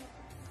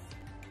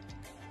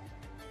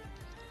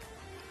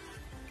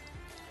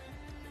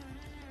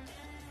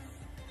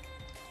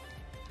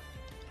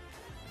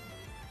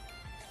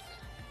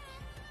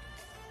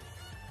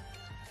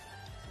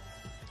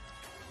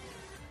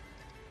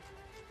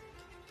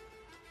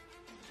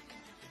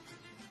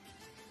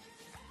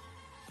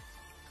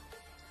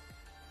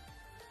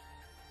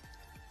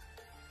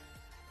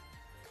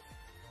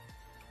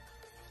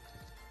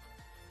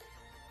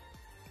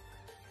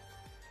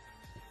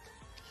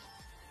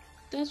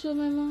 That's what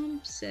my mom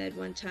said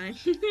one time.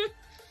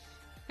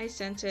 I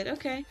sent it.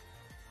 Okay.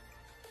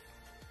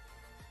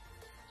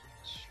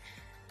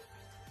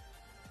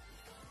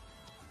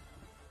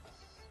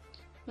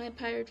 My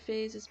pirate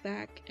phase is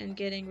back and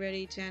getting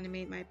ready to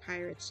animate my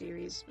pirate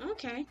series.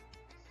 Okay.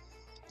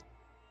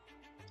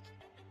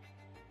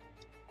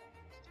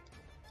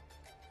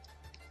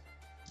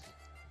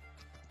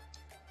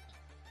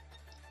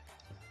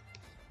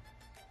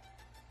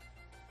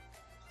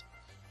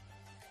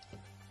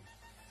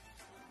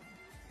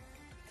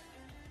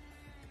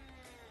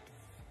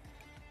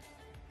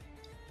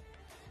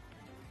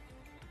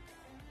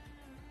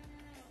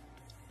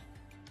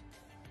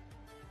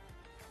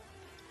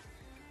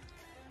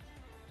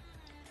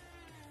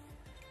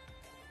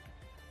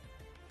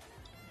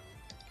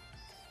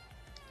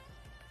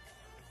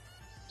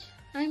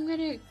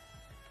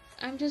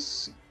 I'm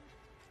just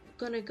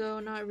gonna go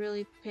not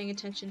really paying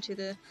attention to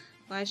the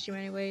live stream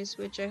anyways,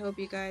 which I hope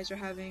you guys are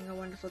having a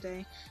wonderful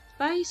day.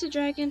 Bye, Issa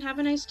Dragon. Have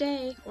a nice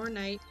day or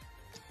night.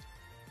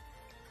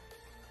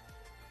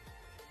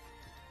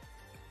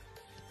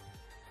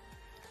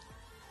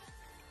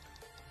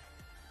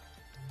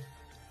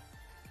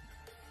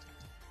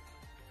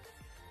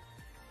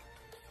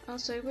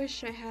 Also, I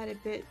wish I had a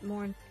bit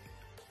more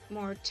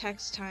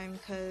text time,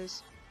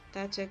 because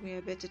that took me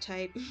a bit to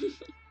type.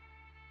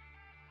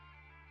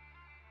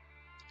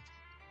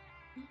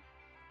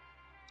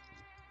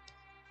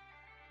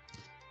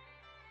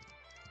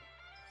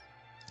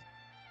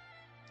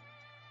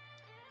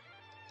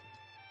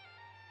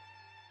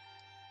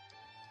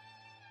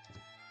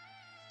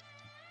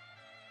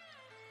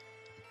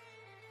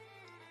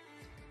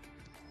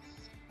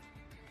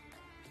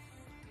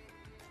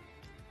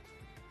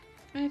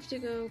 I have to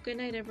go. Good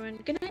night, everyone.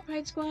 Good night,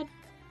 Pride Squad.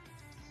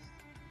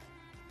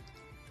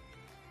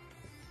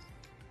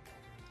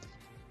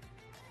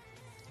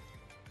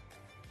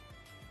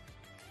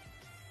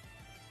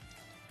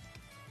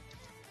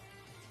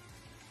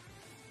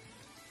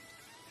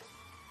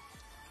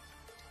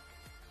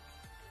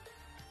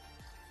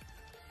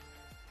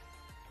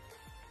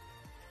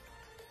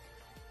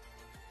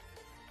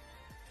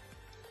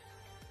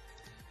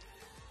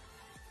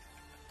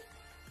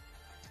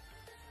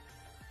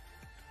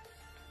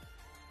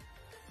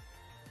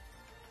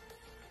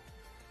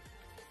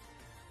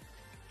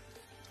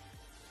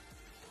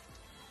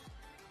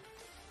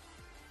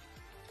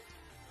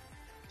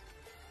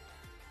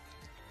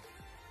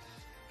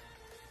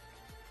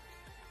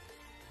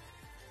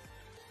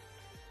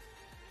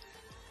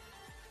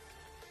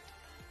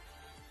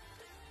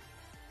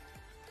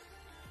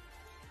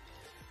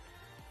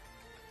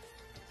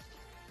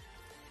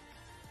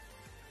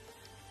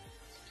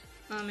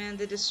 Oh man,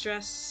 the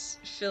distress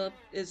Philip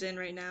is in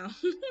right now.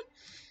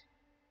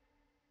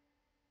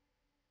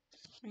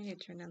 I need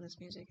to turn down this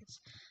music. It's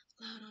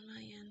loud on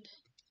my end.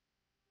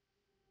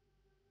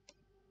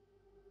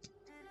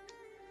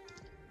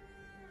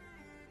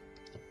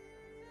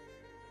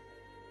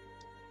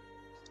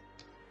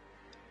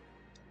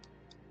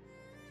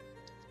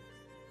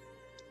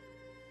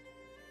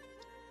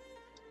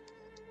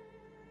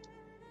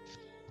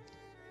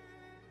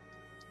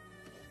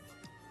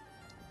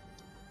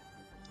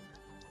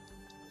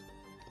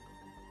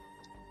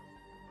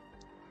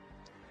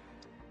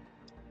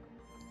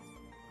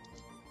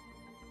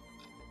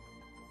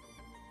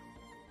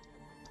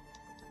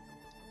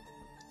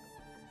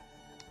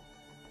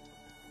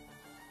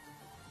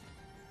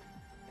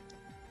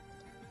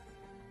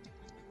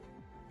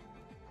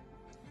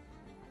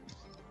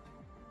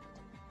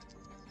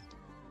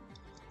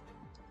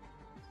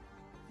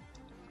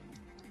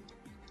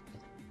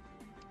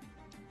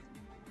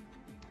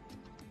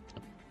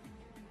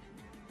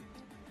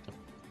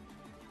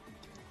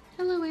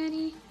 Hello,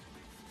 Annie.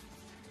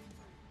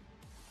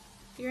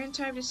 You're in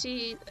time to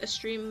see a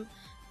stream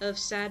of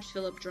sad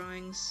Philip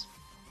drawings.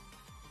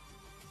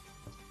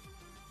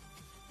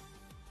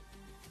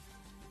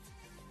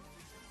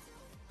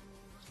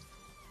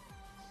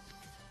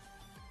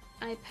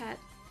 I pat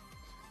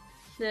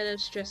that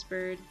of Stress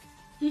Bird.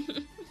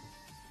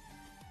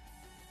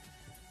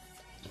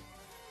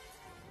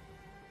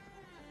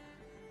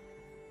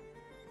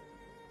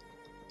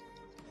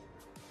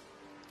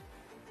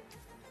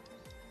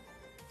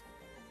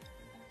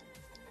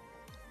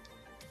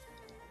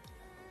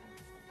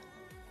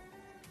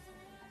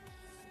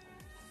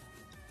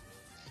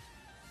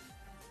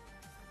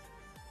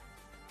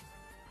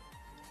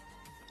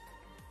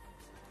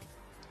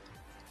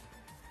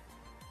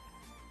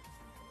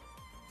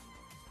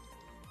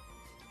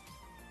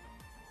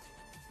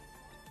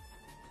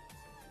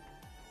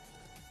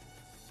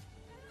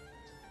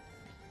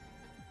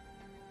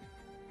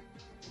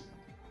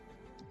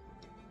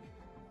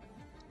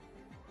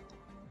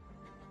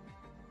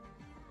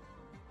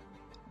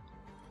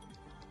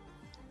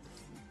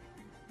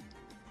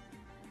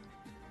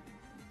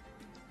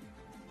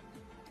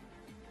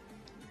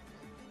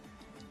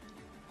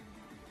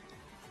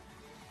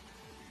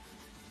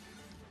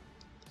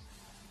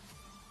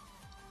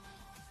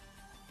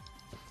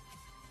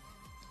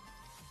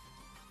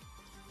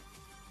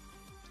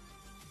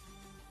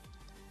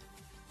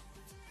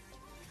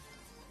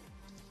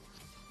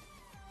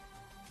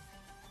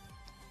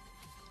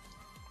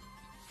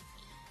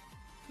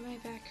 My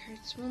back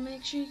hurts. Well,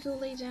 make sure you go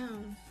lay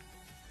down.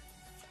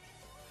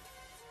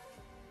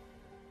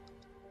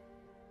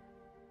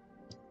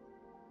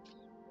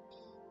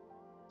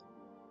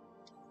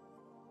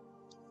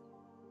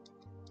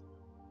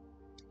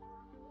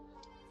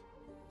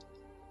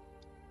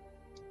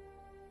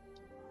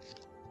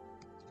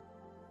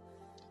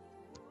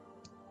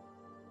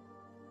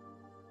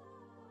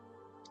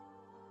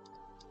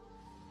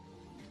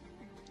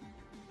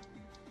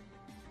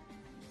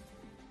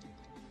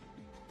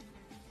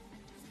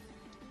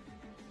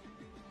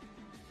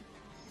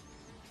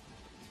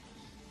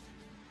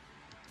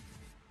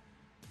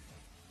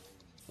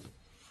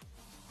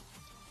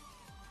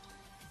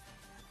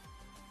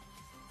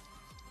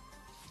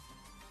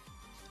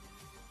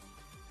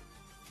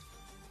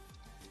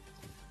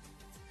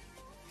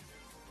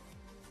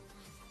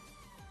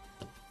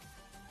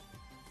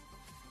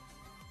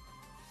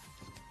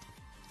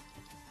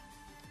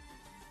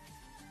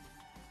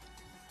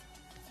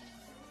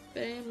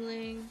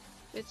 Bamling.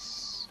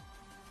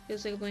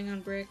 Feels like laying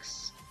on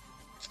bricks.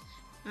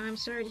 I'm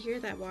sorry to hear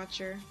that,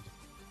 Watcher.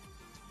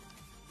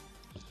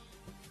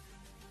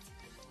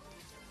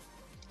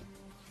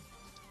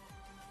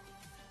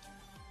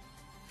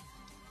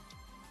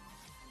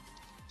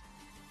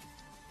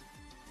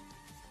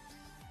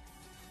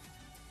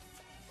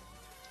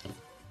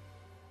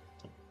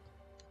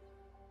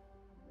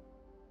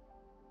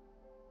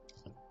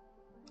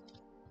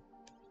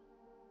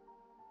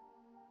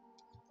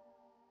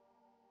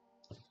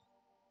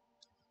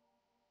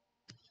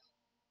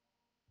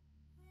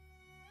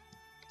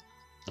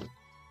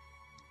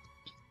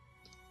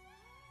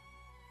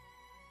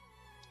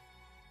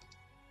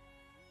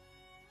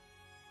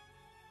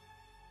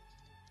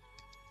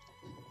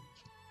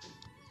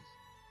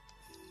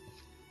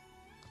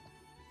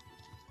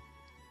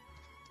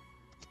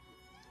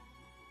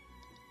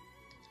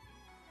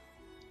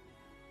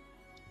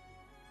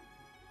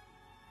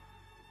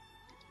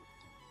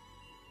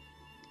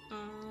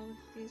 Oh,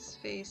 these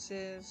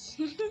faces.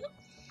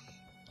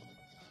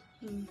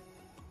 Hmm.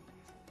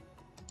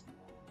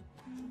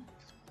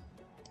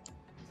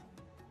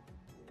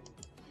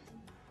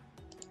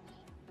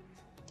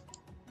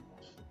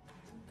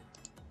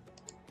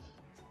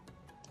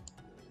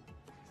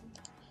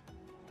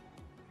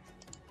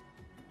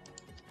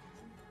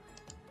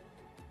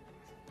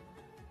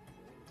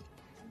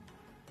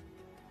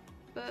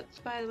 But,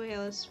 by the way,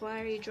 Alice,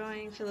 why are you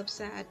drawing Philip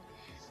sad?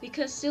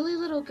 Because Silly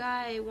Little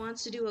Guy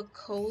wants to do a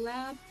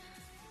collab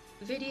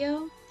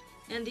video,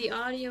 and the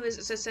audio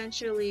is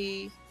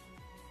essentially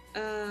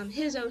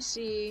his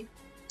OC,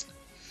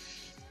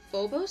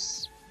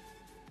 Phobos,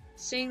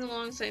 singing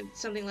alongside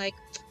something like,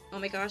 "Oh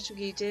my gosh, look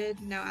what you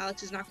did, now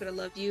Alex is not gonna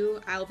love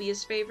you, I'll be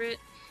his favorite,"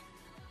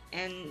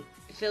 and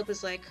Philip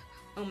is like,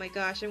 "Oh my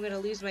gosh, I'm gonna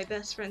lose my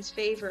best friend's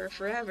favor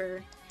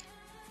forever.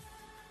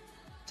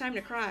 Time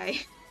to cry."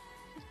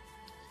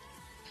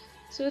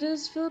 So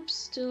does Philip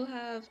still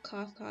have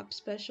Cough Cop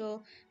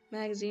special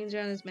magazines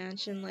around his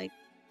mansion, like,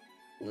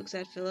 looks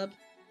at Philip?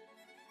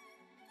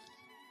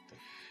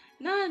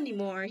 Not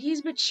anymore.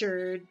 He's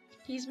matured.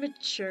 He's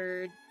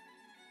matured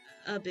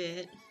a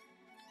bit.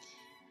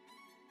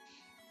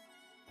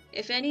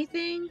 If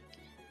anything,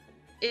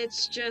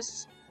 it's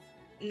just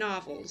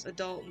novels,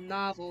 adult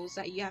novels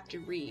that you have to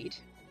read.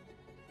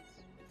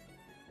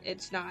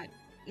 It's not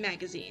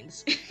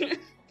magazines.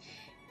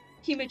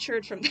 He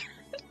matured from that.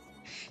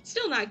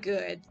 Still not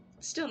good.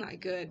 Still not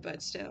good,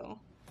 but still.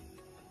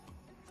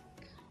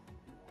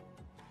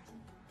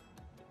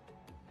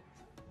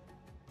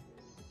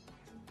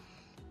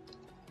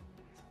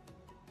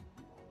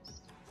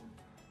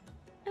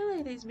 I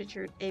like he's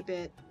matured a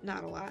bit,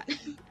 not a lot.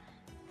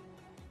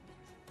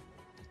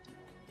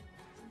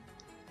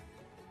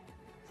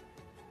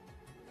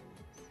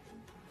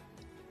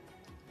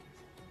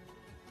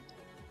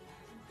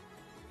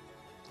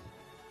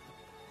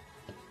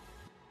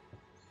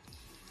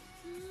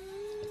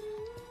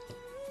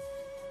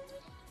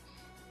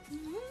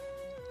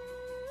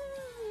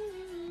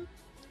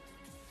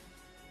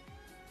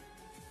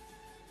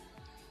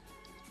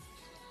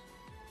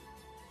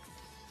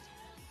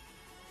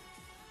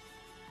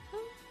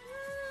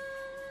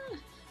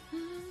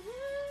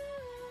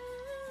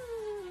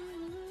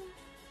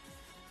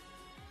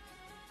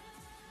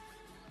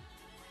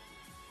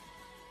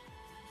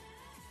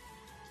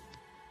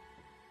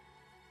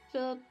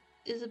 Philip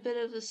is a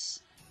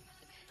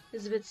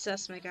bit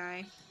sus, my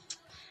guy.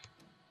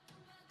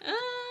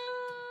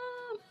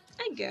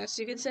 I guess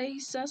you could say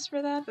he's sus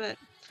for that, but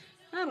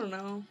I don't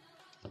know.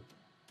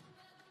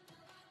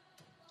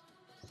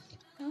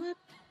 Philip?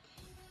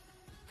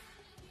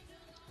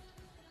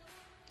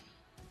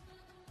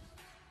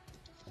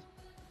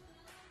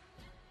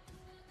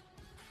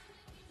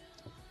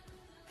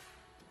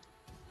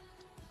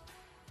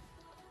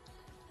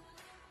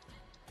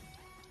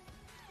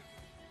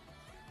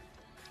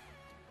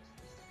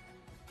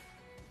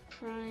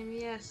 Prime,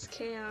 yes,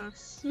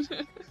 chaos.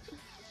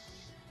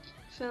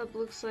 Philip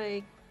looks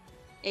like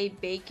a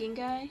baking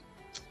guy.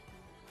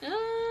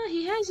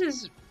 He has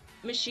his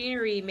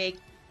machinery make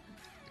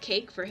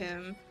cake for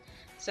him.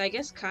 So I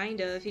guess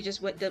kind of. He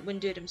just wouldn't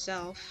do it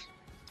himself.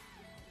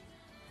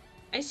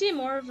 I see him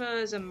more of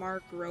as a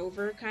Mark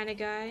Rover kind of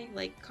guy,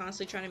 like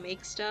constantly trying to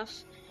make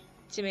stuff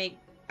to make,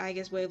 I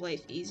guess, way of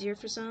life easier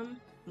for some.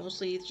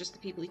 Mostly it's just the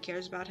people he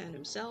cares about and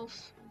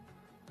himself.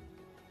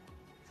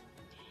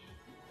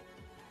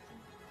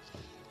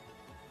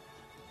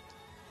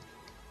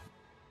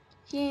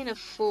 He ain't a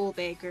full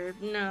baker.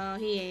 No,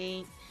 he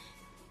ain't.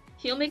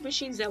 He'll make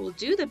machines that will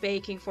do the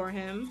baking for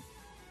him.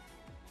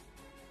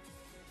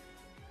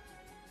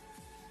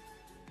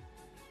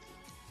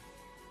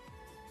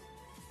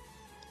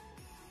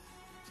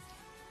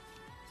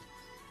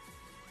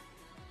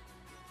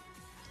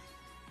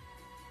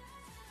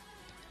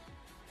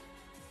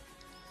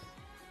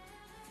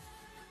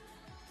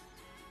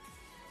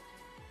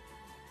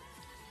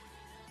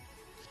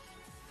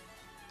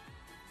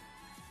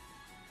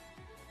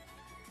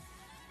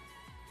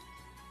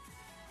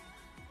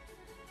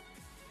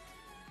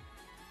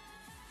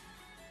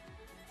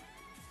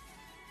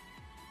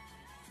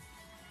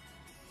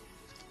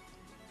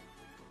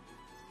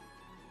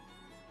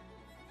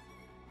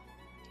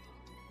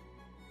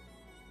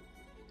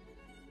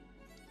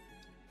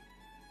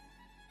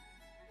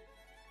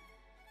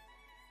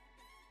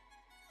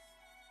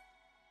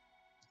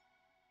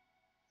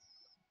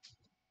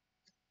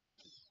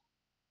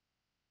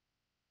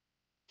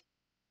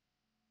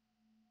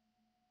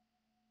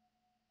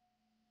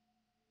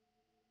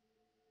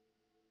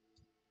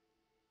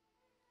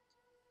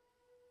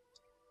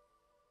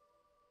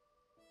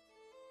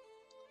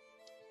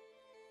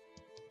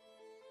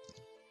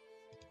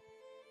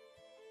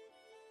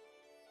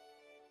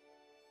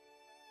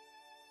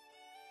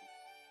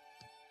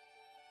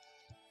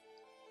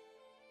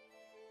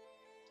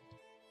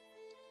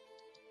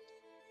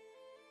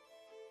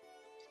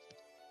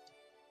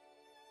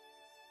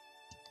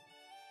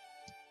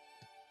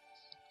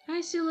 Hi,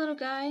 see little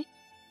guy.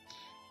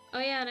 Oh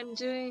yeah,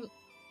 and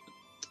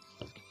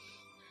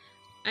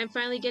I'm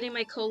finally getting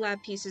my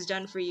collab pieces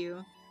done for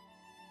you.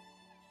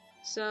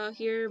 So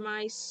here are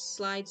my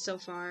slides so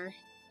far.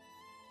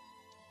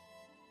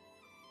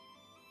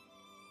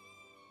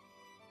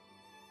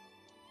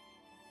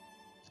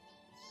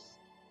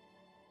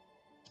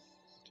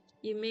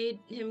 You made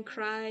him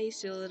cry,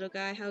 silly little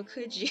guy. How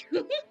could you?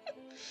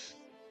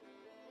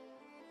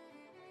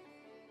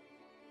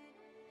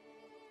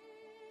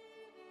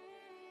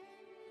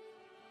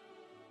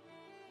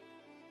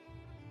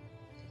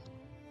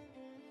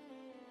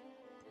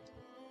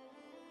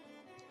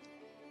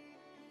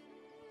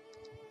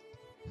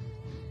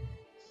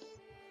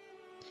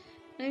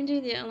 I'm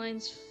doing the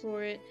outlines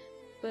for it,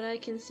 but I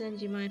can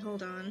send you mine.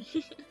 Hold on.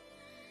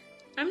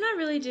 I'm not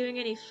really doing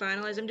any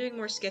finalized. I'm doing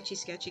more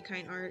sketchy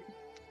kind art.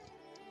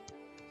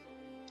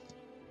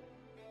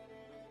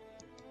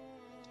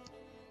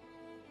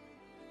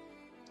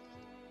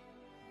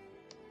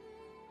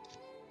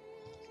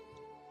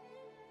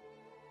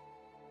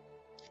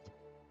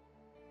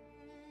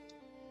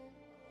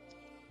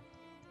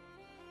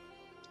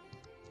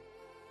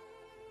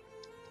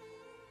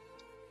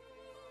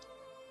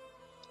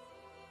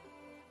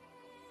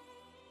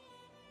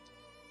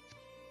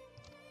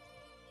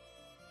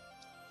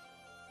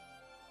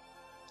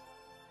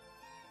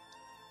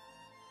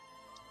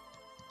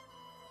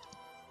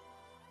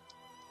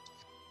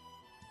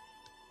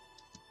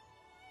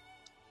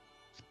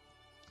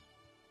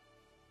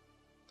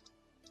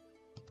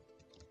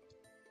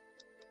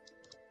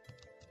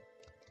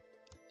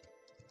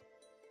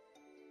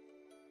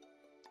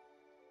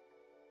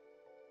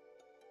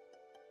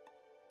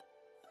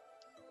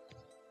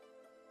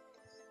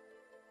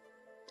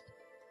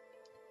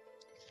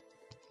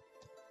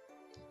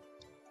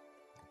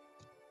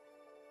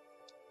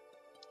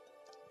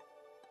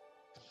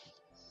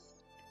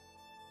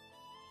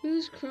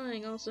 Who's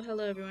crying? Also,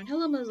 hello everyone.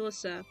 Hello,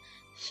 Melissa.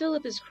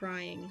 Philip is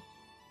crying.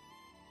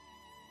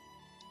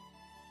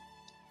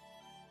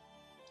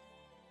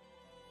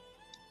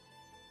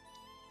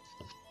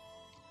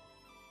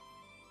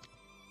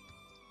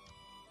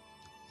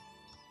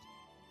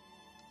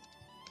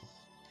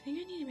 I think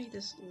I need to make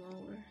this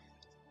lower.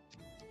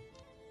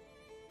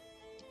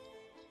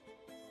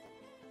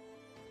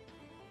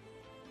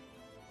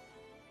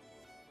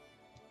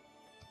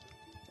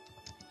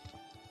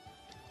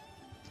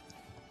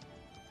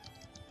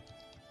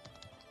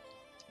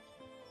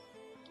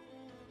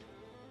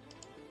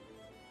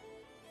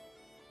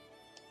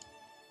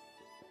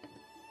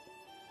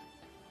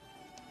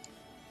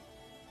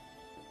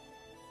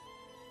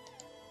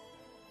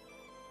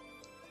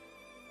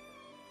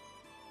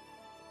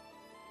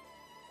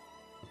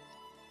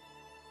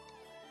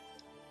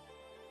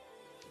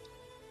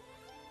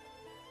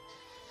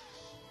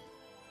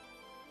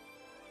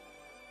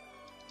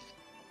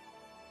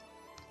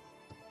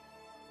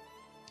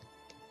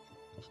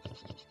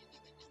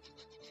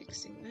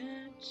 Fixing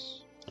that.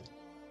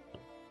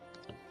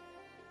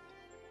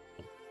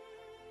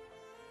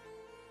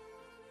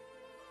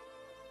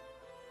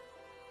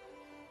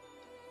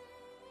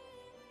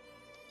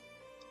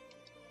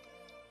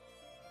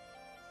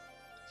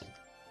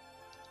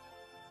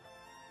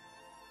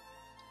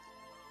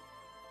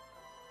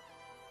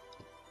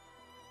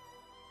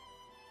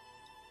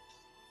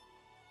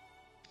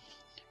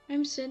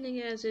 I'm sending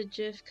it as a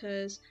GIF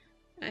because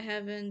I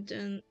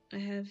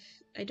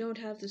don't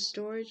have the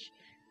storage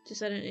to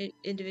set in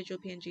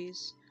individual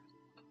PNGs.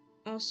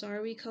 Also,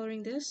 are we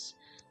coloring this?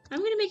 I'm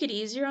gonna make it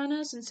easier on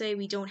us and say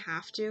we don't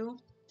have to.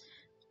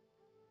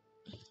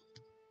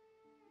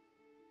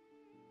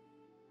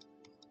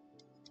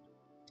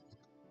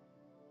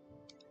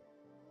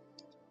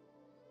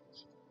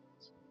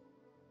 Starry night, speck of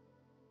white, won't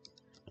you know you're made of light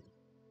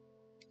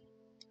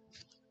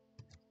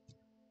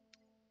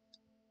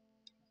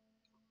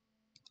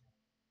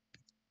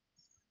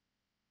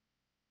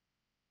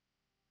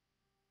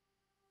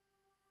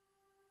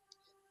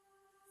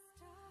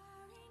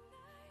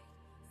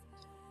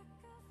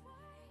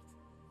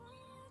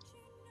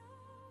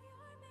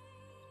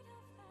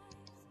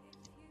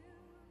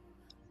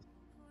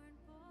you weren't born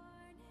into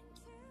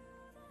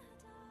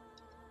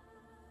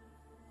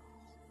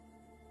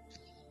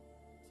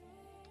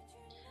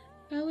the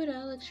dark? How would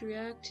Alex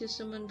react to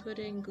someone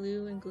putting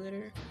glue and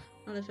glitter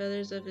on the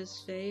feathers of his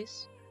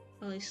face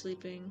while he's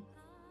sleeping?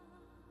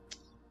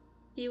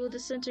 He will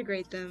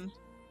disintegrate them.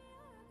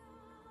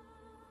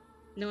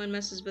 No one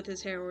messes with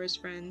his hair or his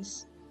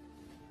friends.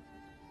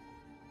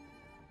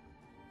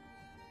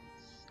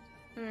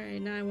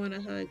 Alright, now I want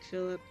to hug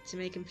Philip to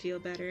make him feel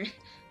better.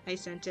 I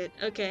sent it.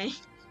 Okay.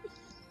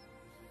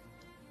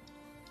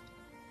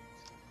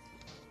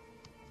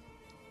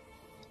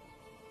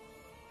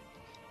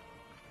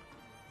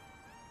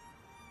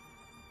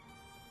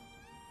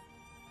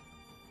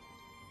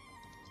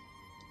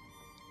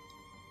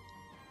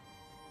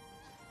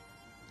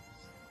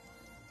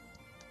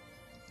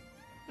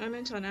 I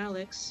meant on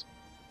Alex.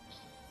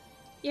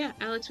 Yeah,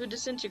 Alex would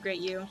disintegrate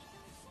you.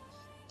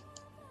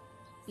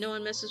 No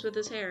one messes with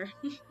his hair.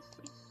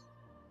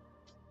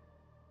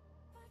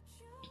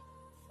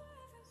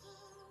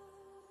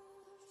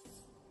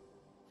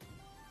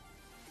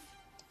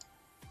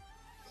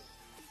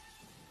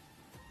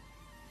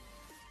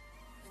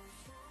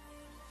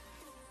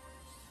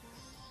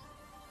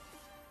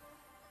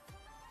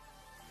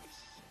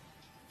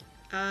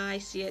 Ah, I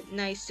see it.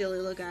 Nice, silly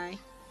little guy.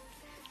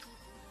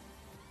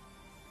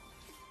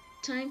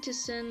 Time to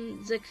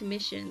send the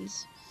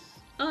commissions.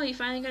 Oh, you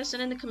finally gonna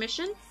send in the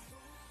commission?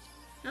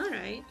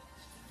 Alright.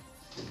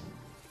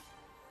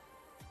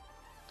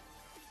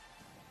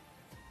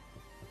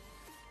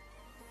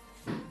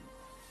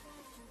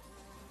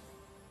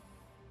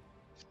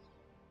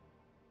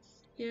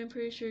 Yeah, I'm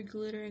pretty sure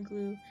glitter and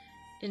glue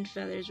and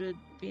feathers would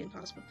be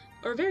impossible.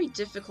 Or very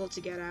difficult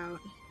to get out.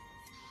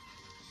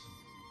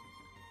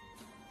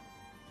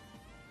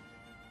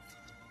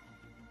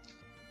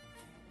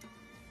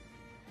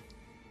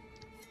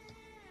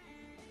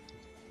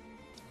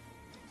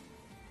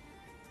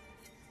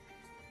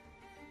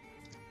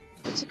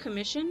 What's a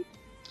commission?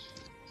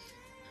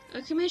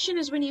 A commission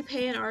is when you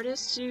pay an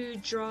artist to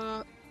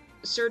draw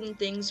certain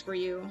things for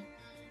you.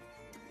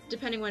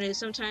 Depending on it is,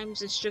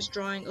 sometimes it's just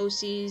drawing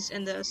OCs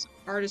and the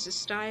artist's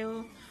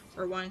style,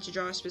 or wanting to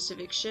draw a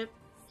specific ship,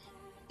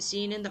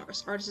 scene in the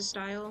artist's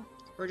style,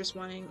 or just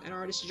wanting an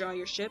artist to draw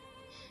your ship.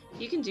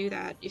 You can do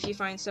that if you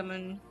find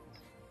an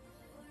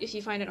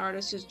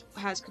artist who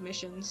has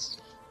commissions.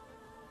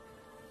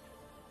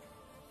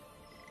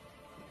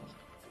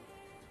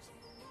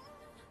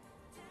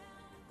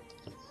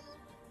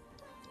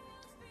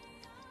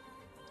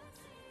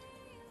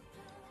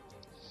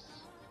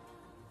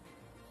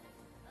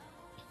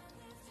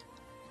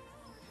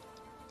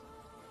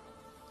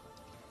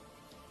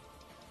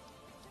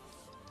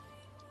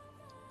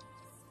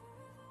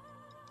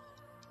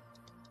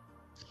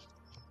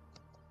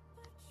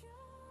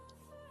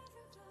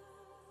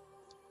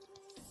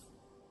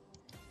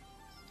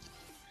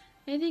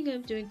 I think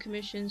I'm doing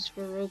commissions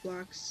for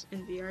Roblox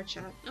and VR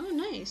chat. Oh,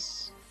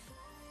 nice.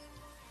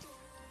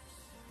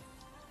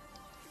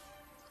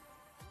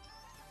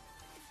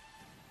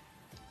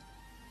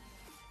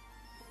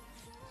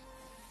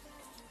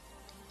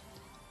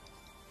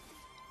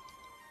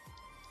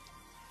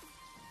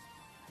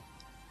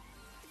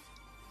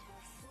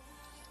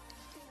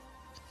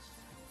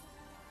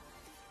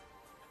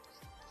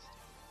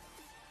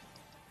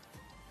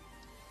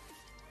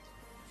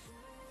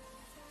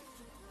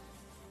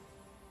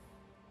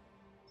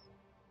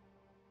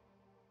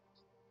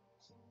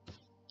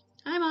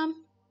 Hi,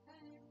 Mom.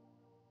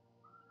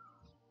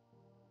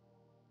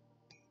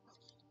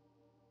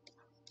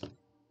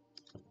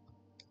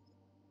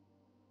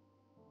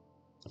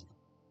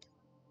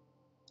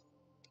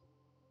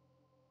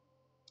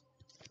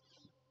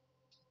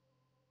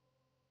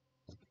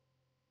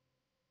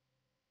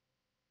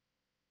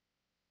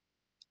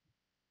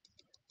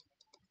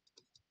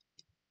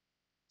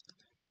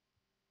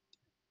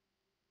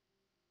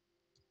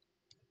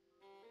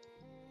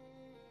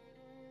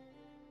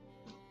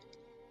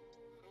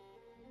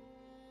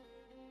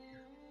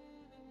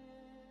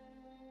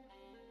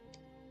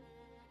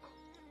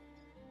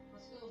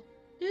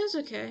 It was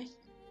okay.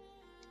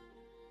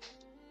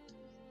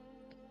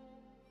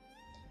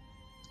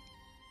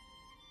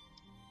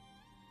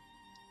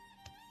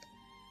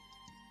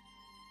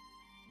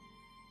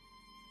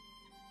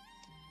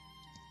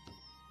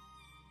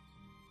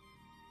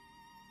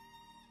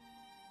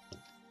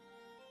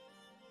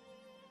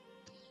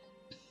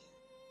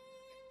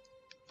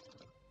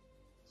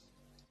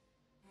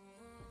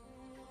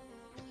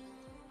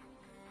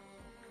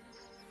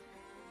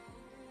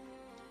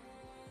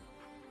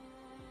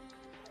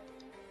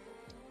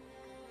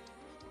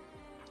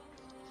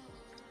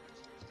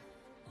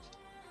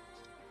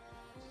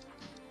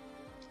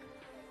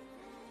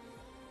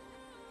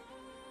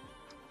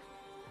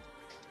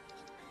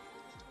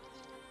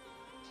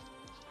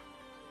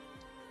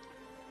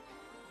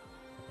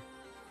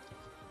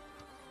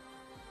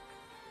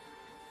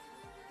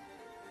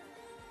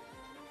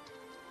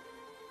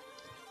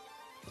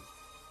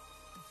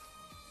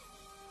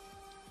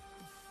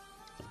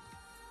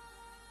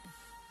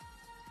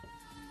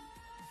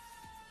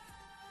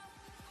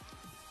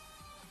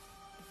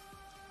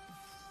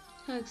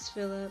 Hugs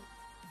Philip.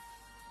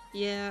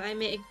 Yeah,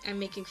 I'm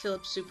making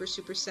Philip super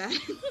sad.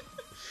 There's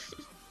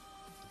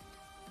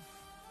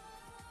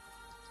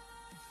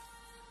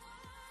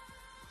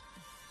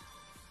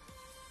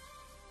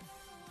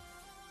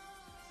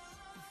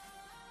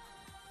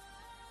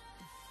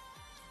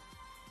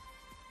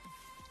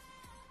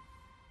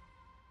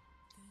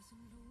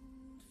an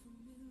old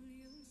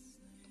familiar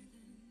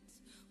silence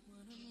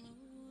when I'm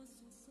lost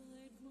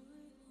inside my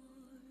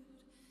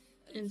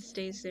heart. And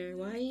stays there.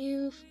 Why are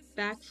you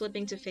back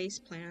flipping to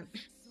faceplant? So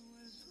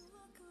I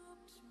look up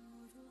to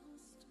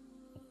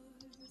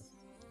the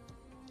stars.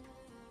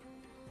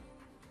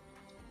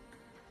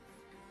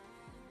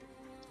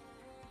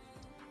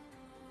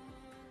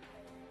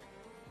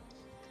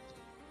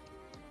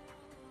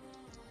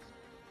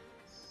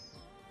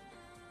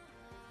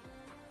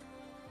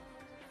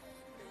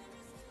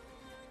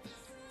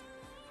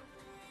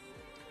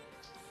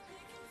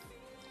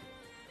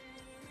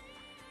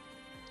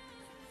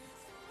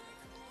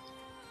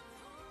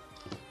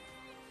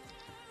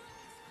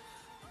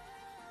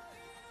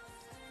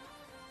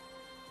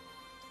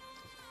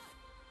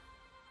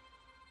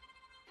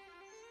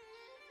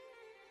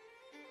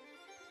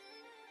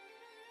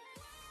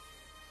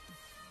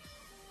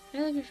 I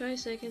lived for 5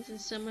 seconds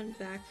and someone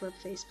backflip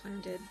face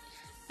planted.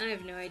 I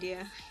have no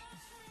idea.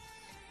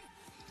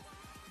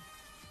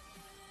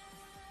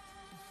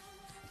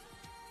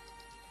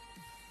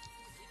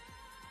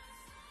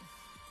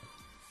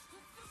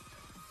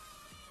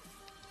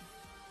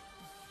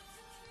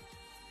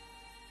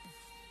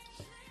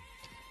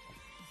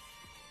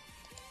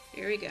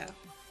 Here we go.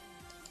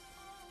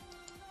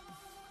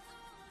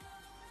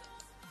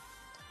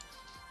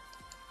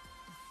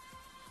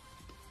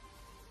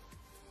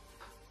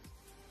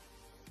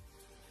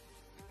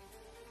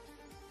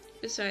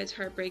 Besides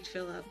Heartbreak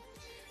Philip.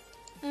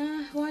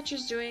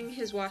 Watcher's doing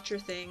his Watcher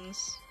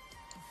things.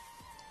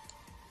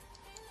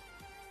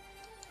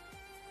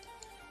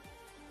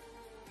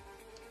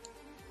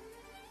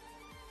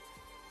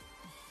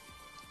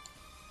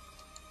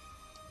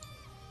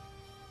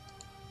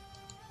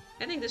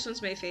 I think this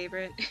one's my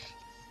favorite.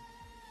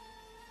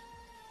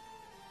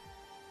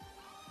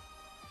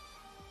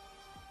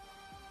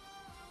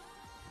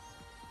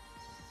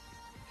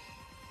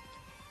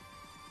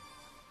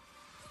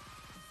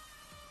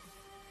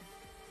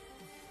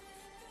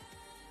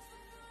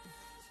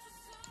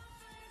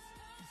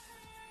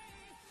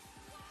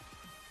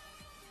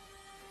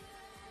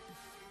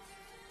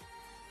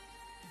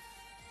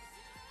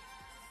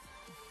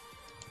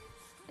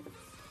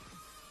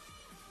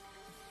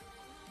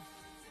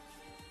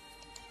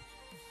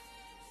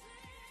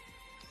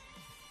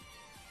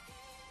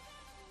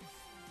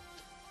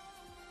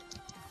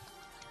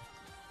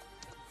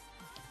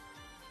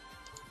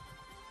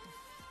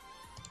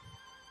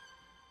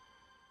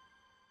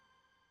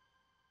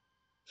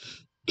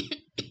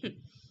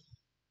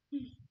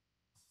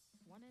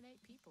 One in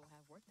 8 people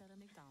have worked at a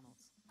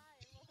McDonald's. Hi,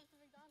 welcome to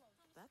McDonald's.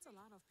 That's a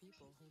lot of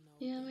people who know.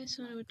 Yeah, my things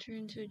son like would turn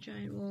into a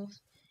giant wolf.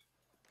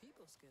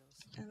 people skills.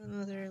 And the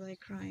mother, like,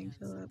 crying and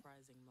Philip.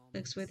 surprising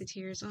Looks moments. with the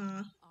tears. Aw.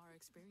 Our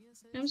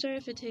experiences I'm sorry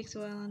if will it takes a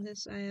always while on guide.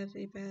 this. I have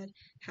a bad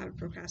habit of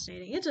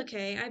procrastinating. It's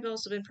okay. I've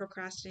also been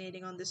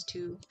procrastinating on this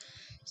too.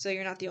 So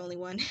you're not the only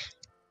one.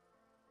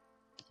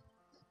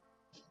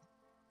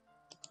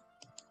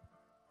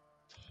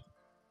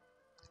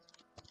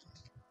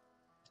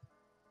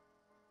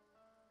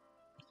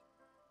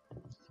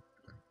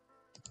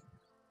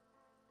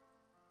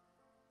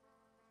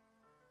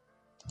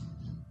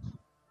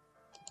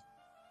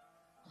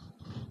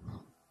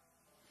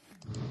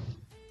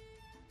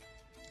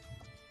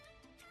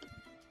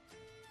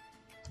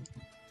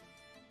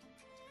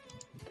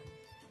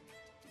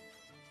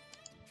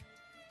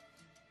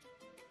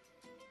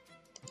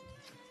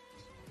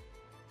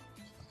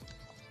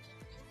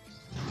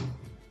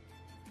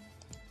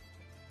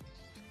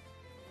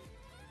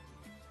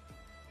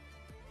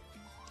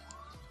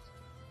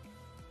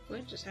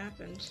 What just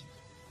happened?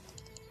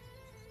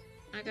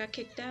 I got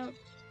kicked out?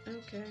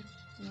 Okay.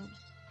 Well.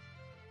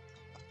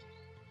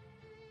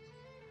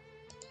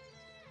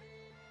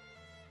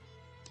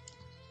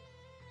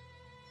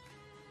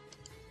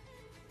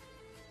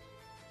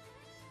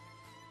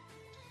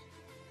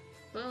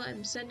 Well,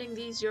 I'm sending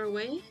these your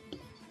way,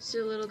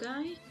 silly little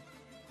guy.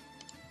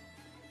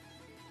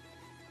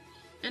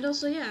 And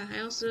also, yeah, I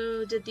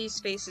also did these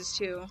faces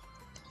too.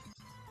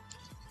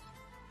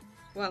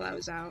 While I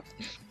was out.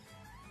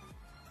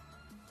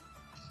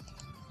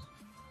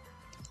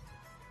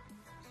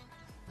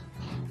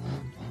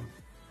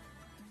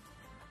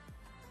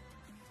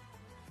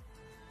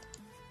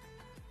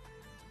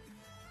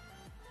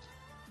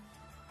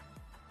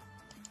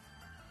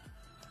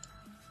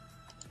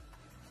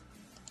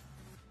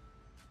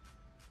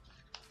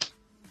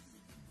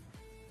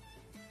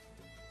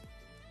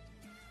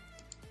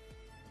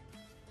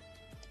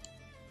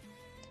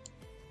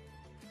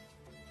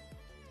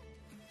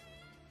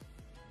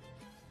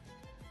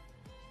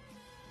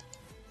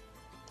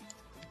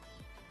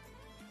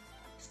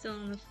 Still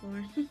on the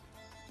floor.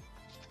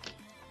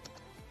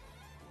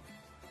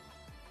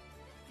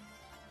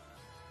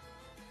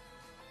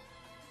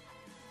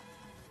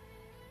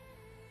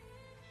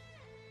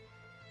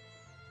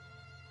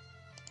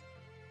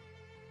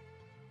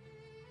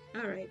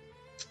 Alright.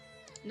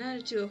 Now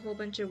to do a whole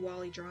bunch of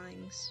Wally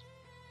drawings.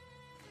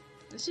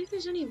 Let's see if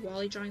there's any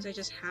Wally drawings I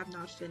just have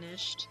not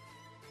finished.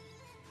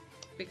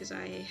 Because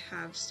I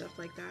have stuff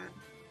like that.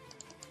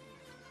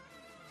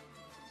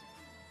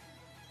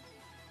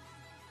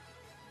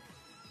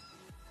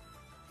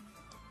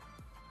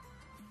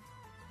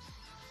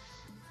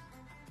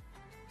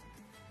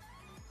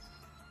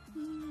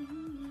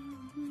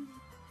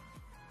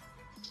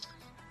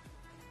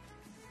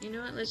 You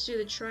know what? Let's do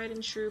the tried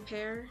and true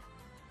pair.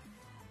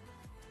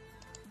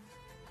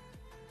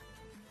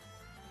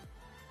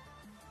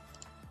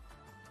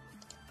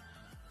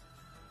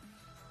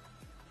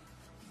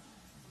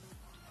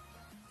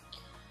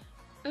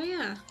 Oh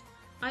yeah,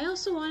 I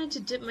also wanted to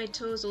dip my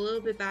toes a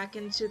little bit back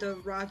into the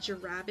Roger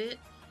Rabbit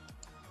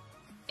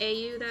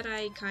AU that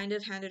I kind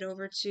of handed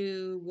over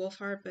to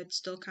Wolfheart, but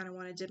still kind of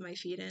want to dip my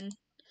feet in.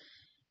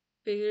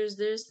 Because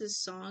there's this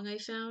song I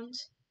found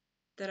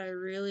that I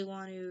really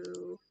want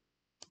to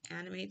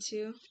animate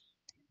to.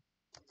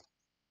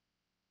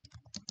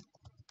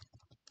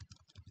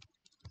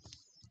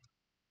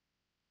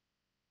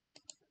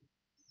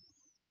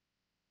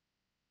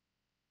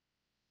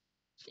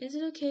 Is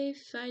it okay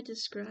if I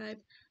describe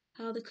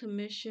how the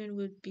commission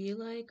would be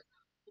like,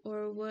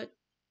 or what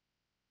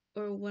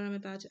I'm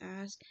about to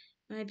ask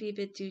might be a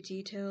bit too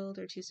detailed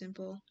or too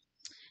simple?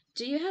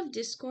 Do you have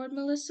Discord,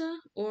 Melissa,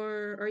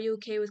 or are you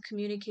okay with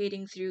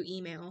communicating through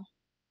email?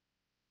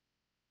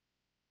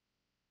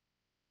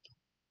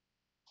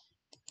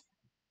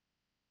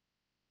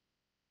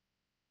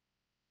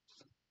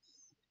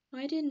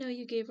 I didn't know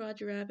you gave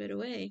Roger Rabbit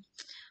away.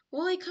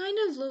 Well, I kind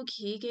of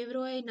low-key gave it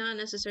away, not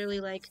necessarily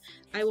like,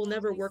 I will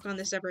never work on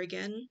this ever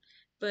again,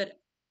 but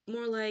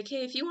more like,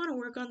 hey, if you want to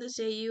work on this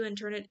AU and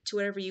turn it to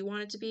whatever you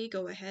want it to be,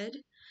 go ahead.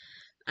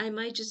 I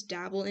might just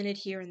dabble in it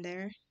here and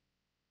there.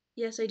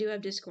 Yes, I do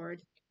have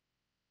Discord.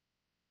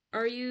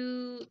 Are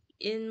you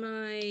in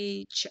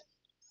my chat?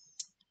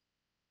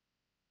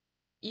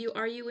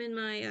 Are you in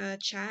my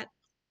chat?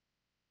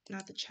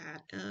 Not the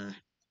chat.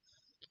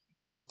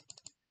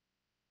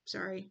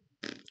 Sorry.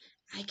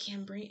 I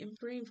can't I'm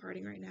brain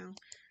farting right now.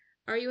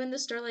 Are you in the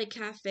Starlight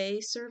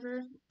Cafe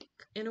server,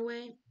 in a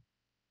way?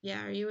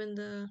 Yeah, are you in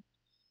the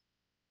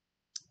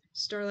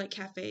Starlight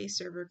Cafe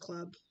server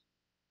club?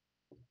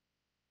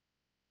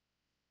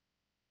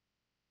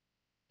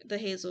 The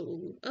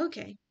Hazel.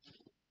 Okay.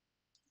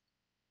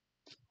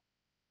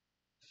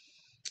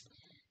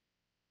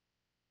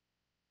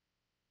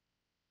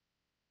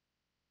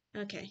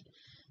 Okay.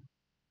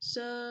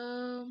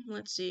 So,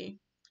 let's see.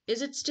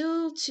 Is it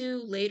still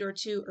too late or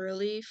too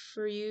early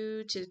for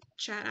you to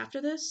chat after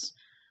this?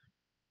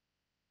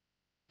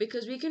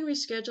 Because we can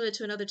reschedule it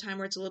to another time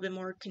where it's a little bit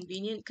more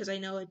convenient, because I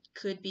know it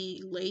could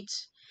be late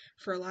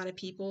for a lot of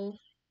people,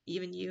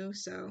 even you,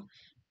 so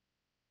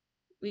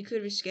we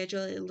could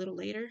reschedule it a little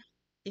later,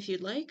 if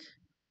you'd like.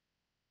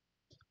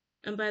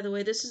 And by the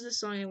way, this is the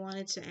song I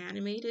wanted to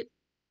animate it,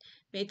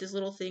 made this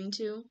little thing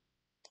to,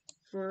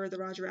 for the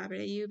Roger Rabbit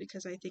AU,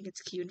 because I think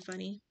it's cute and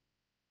funny.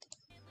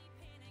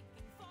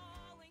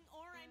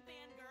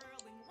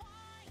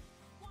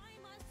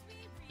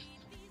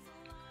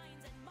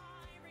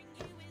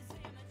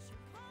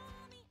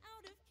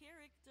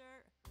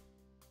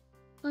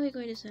 Well, you're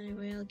going to send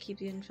anyway, I'll keep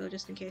the info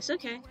just in case.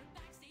 Okay.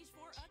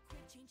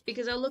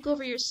 Because I'll look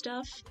over your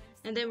stuff,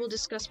 and then we'll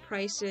discuss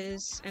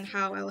prices and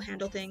how I'll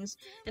handle things.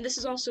 And this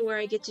is also where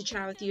I get to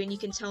chat with you, and you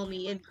can tell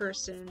me in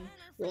person,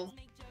 well,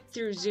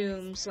 through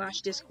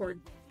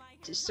Zoom/Discord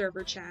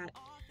server chat,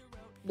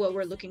 what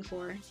we're looking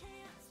for.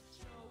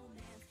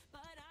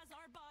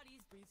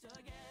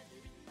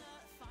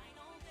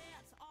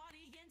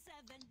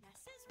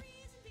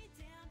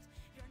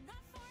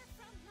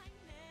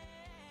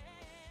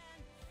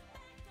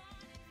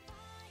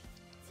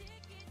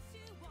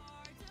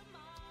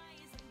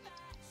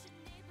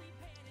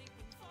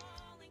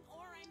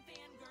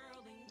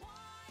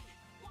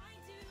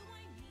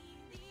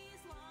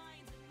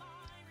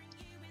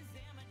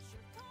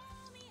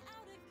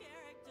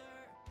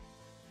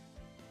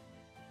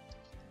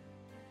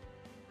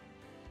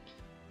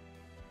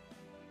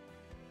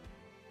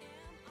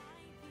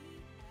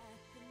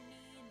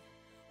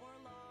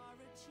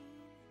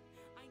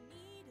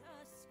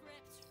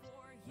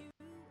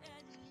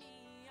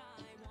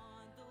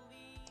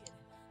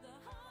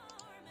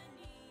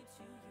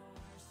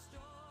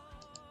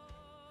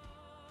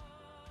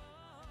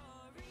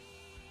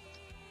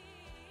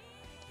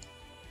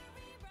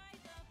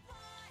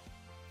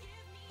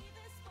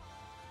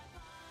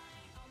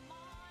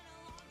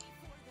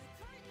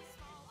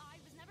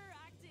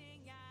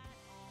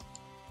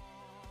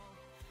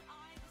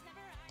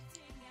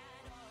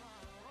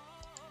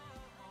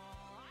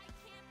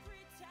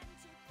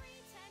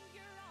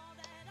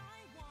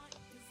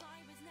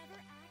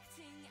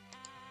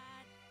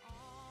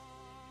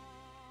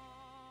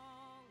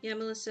 Yeah,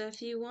 Melissa,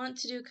 if you want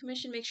to do a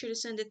commission, make sure to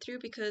send it through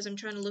because I'm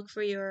trying to look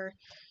for your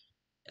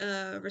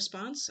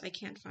response. I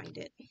can't find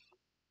it.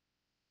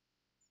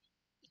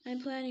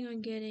 I'm planning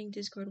on getting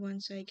Discord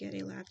once I get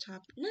a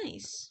laptop.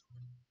 Nice.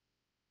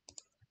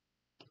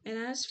 And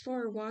as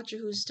for Watcher,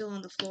 who's still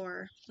on the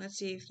floor, let's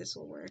see if this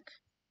will work.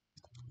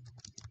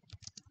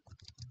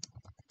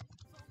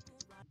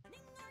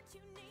 Running our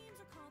two names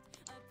were called.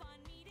 Upon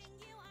meeting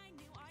you, I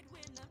knew I'd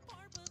win the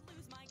war but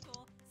lose my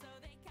goal. So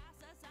they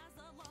cast us as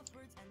the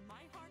lovebirds, and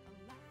my heart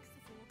alas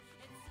the fool.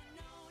 It's a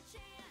no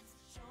chance.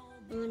 Show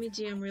me. Well, let me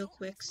DM real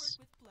quick.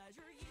 With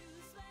pleasure you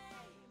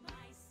slay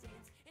my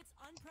sins. It's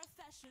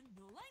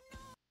unprofessional, I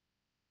know.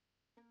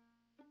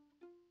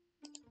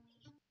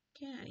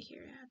 Get out of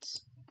here,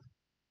 ads.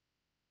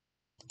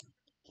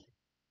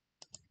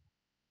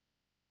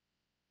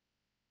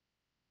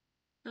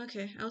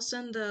 Okay, I'll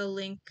send the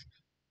link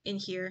in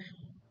here.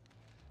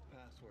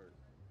 Password.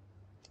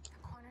 The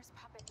corners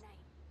pop at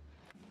night.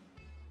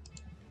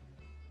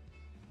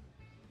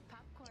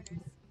 Pop corners.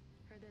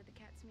 Heard they're the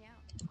cat's meow.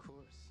 Of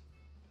course.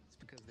 It's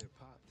because they're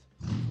popped.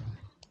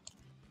 Fried.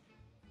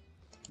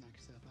 Knock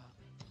yourself out.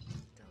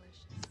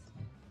 Delicious.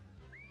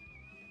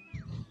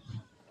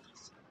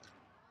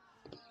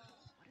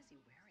 What is he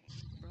wearing?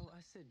 Bro,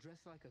 I said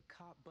dress like a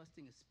cop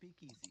busting a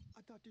speakeasy.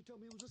 I thought you told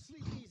me it was a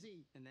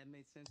sleepeasy. And that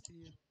made sense to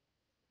you?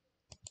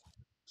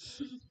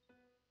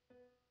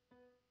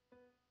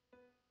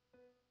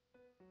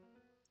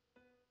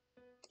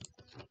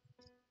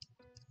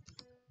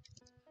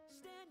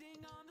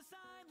 Standing on the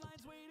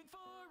sidelines waiting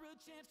for a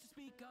chance to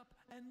speak up.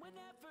 And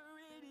whenever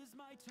it is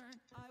my turn,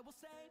 I will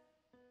say,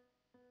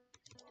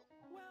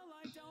 well,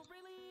 I don't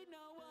really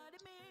know what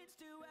it means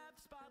to have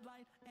the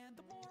spotlight. And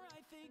the more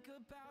I think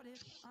about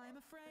it, I'm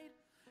afraid.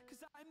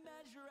 Cause I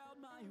measure out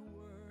my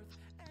worth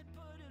and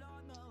put it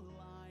on the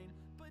line,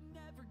 but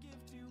never give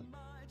too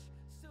much,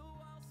 so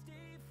I'll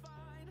stay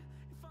fine.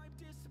 If I'm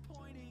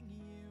disappointing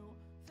you,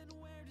 then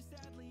where does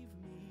that leave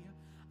me?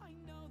 I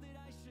know that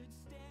I should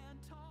stand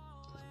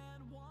tall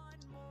and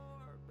want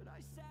more, but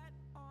I sat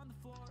on the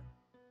floor.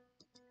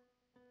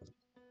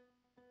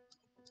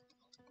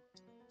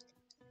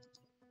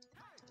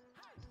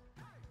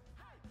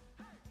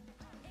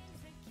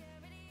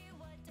 Insecurity,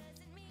 what does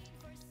it mean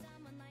for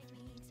someone like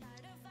me?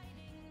 Tired of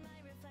fighting my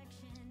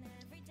reflection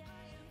every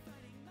day.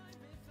 Fighting my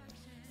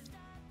reflection.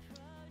 Stop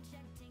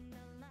projecting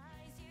the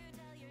lies you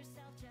tell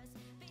yourself. Just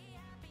be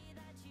happy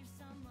that you've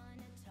someone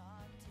to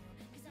talk to.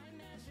 Cause I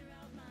measure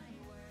out my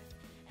worth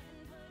and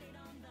put it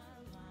on the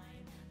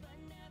line, but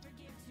never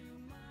give too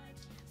much,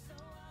 so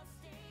I'll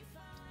stay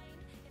fine.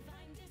 If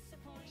I'm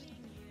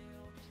disappointing you,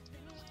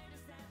 then where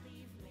does that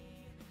leave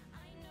me?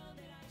 I know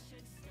that I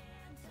should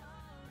stand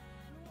tall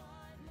and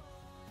want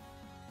more.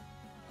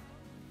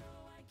 No,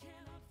 I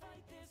cannot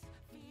fight this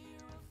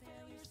fear of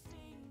failure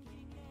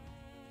sinking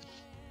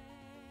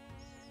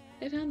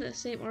in. I found the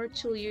same art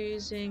tool you're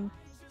using.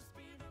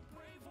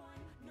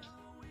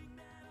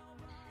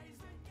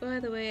 By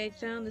the way, I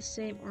found the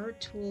same art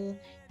tool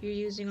you're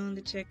using on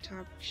the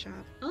TikTok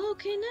shop. Oh,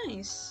 okay,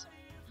 nice.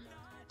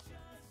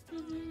 So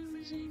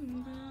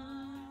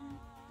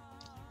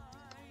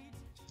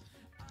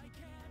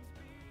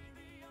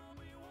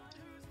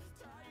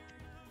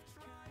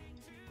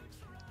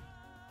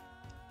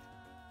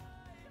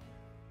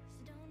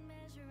don't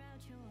measure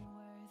out your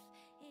worth.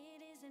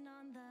 It isn't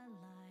on the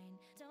line.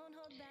 Don't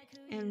hold back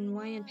who And you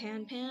Wyan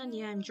Pan Pan,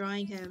 yeah, I'm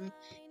drawing him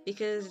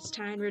because it's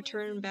time to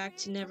return back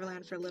to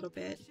Neverland for a little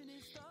bit.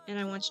 And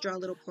I want to draw a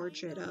little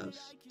portrait of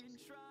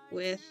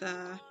with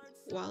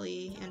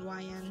Wally and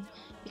Wyan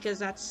because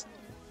that's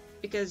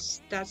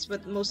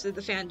what most of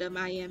the fandom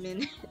I am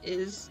in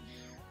is.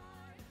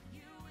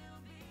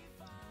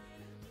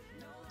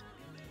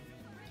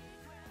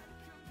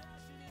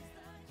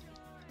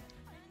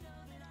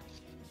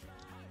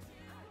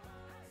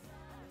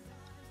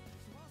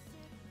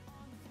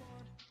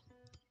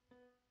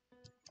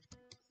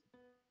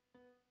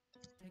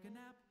 Take a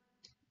nap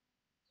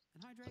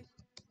and hydrate.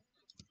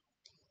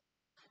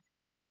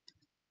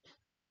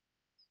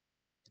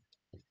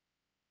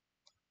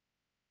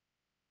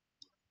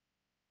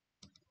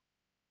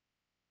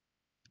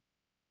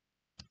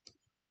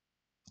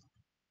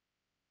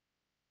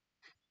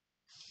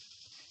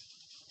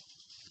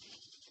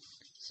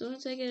 So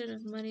once I get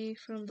enough money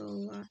from the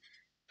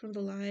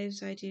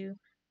lives I do,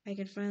 I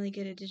can finally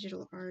get a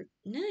digital art.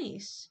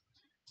 Nice.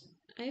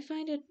 I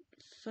find it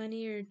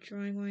funnier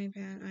drawing Wyan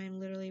Pan. I'm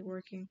literally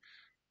working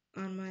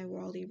on my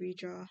Wally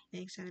redraw.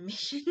 Thanks,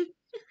 animation.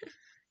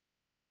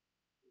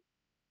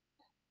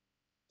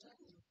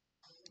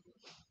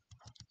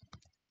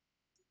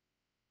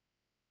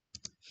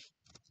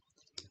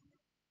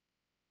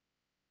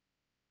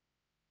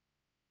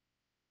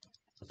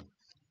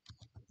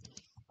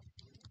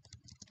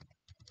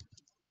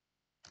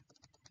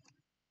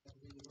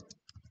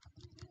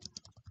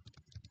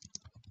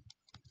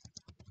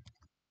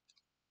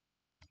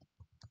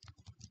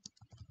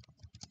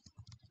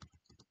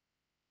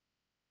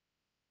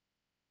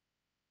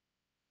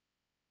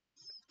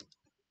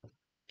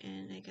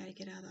 And I gotta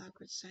get out of the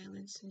awkward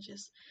silence and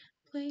just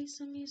play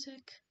some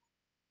music.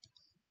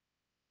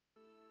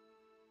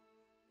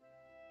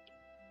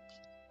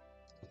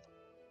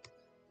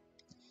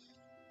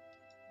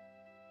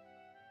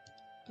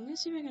 I'm gonna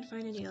see if I can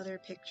find any other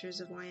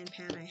pictures of Wyan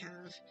Pan I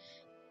have.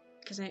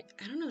 because I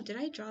don't know, did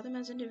I draw them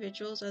as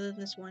individuals other than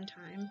this one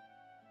time?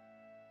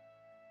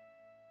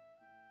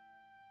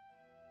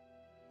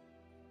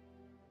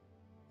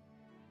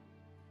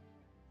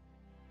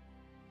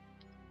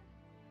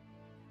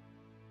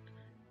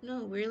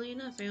 No, weirdly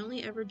enough, I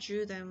only ever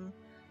drew them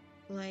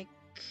like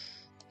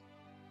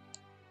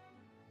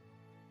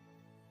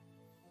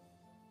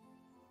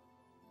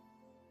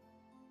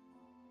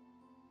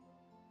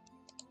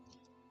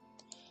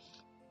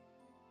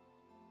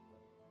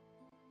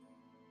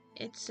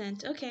it's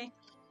sent. Okay.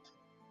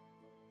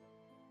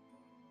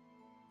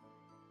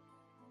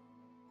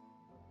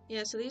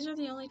 Yeah, so these are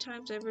the only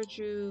times I ever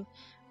drew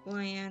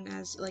YN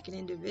as like an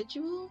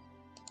individual.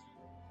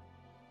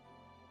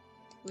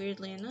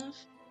 Weirdly enough.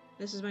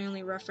 This is my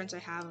only reference I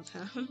have of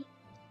him.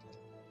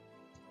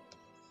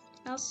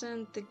 I'll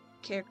send the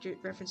character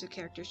reference of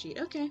character sheet.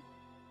 Okay.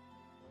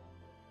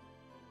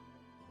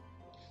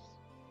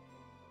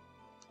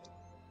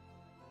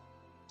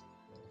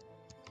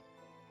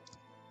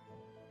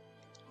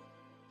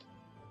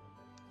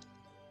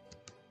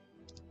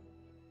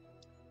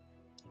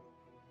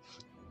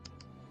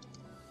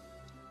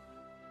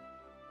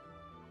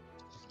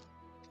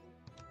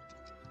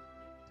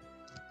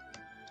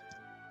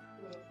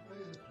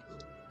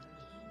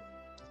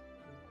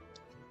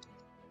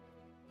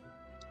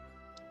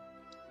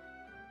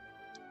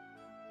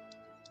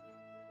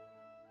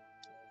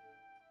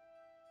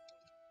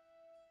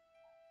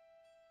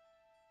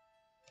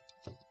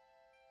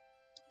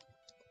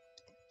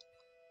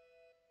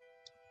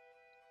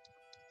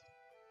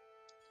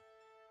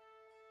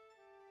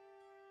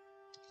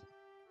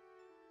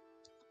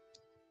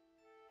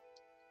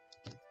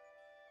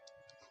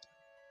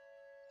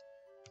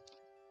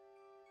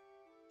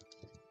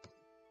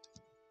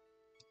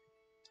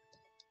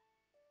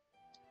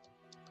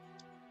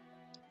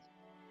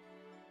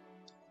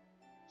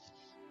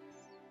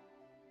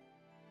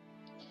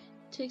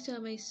 Takes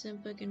out my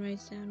simp book and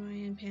writes down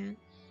YN Pan.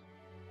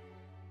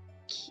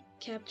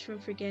 Kept from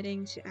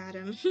forgetting to add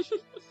him.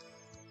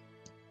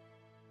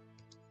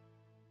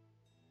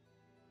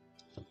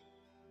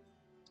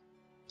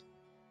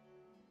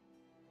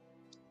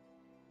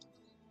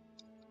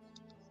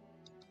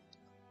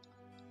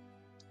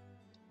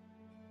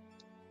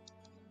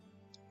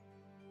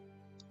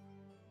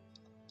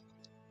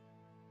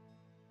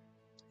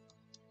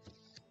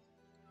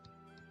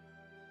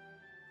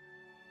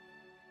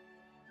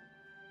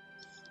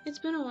 It's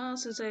been a while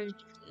since I've...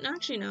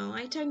 Actually, no.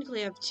 I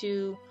technically have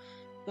two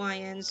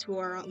YNs who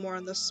are more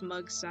on the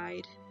smug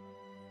side.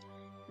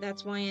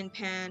 That's YN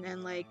Pan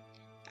and, like,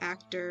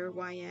 actor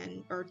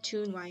YN, or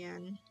Toon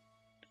YN.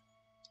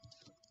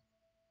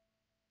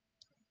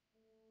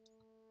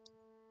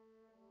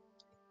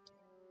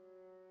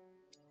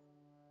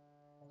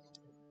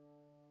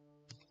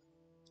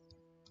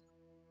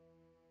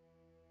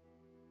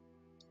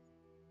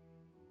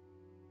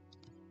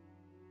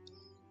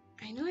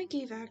 I know I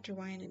gave actor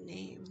YN a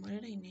name. What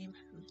did I name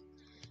him?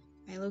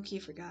 I low-key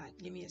forgot.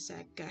 Give me a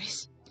sec,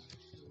 guys.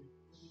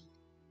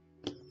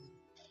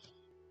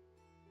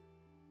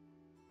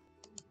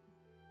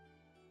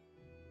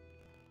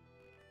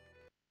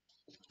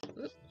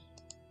 Oop.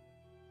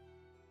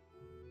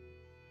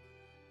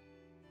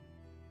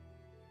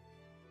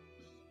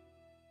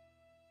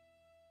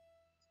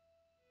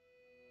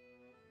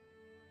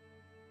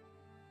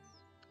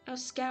 Oh,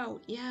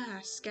 Scout. Yeah,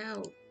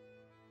 Scout.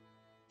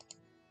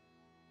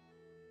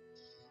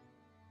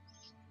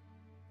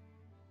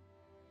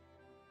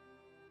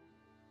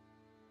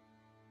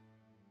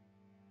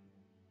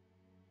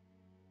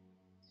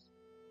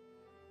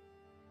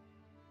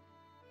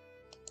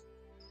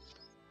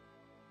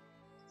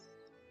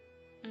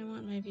 I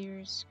want my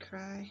viewers to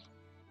cry.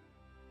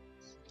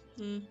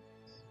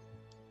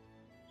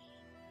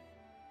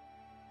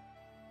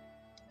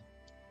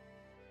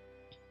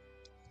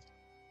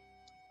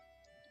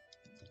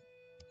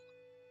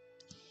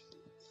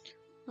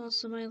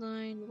 Also, my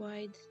line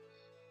wide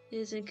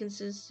is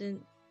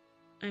inconsistent.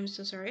 I'm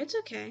so sorry. It's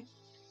okay.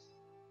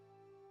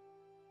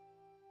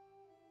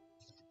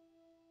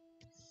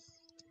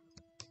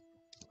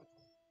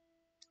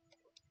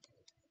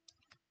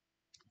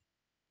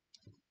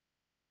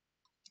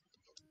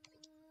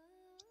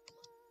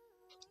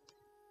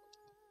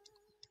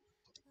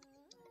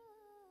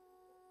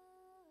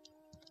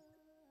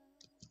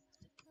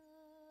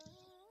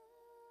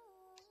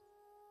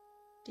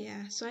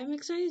 Yeah, so I'm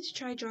excited to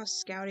try draw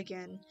Scout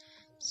again.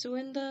 So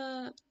in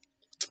the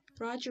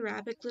Roger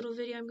Rabbit little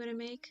video I'm gonna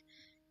make,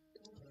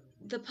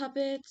 the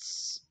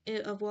puppets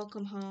of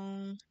Welcome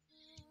Home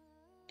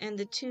and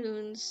the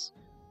Toons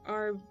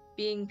are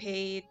being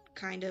paid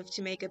kind of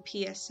to make a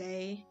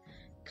PSA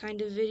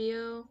kind of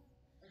video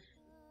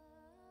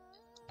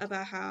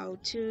about how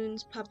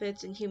Toons,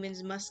 puppets, and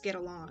humans must get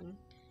along.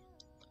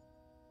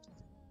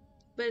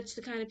 But it's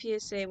the kind of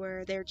PSA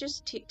where they're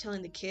just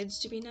telling the kids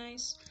to be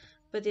nice,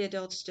 but the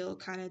adults still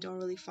kind of don't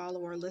really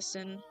follow or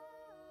listen.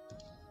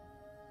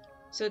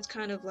 So it's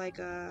kind of like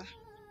those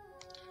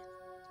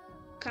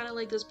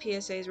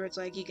PSAs where it's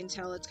like you can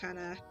tell it's kind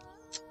of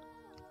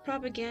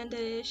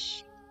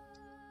propaganda-ish.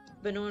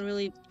 but no one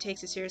really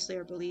takes it seriously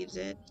or believes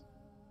it.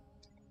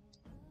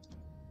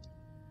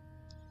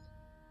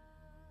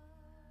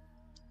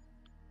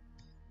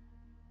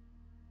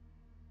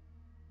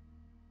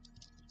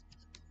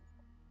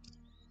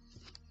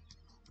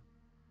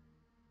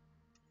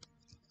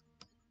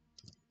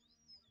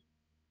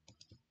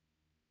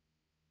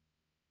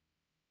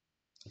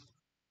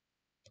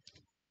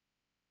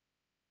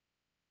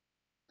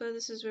 But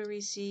this is where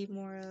we see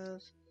more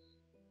of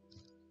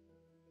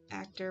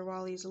actor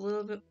Wally's a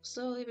little bit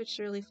slowly but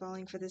surely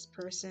falling for this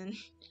person.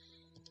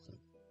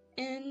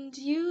 And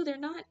they're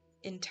not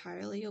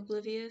entirely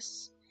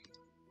oblivious.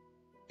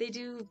 They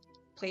do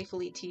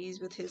playfully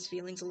tease with his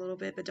feelings a little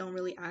bit, but don't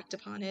really act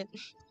upon it.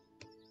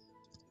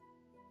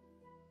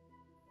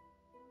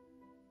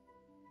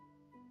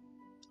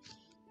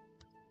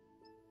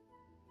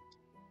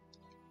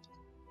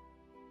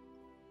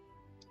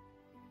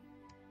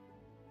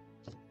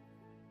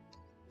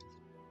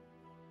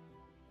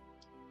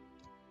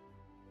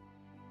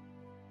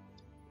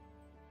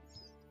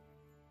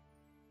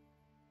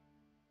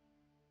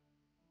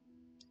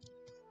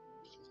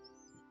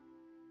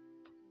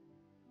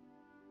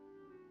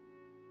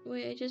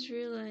 Wait, I just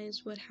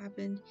realized what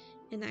happened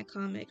in that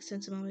comic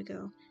since a moment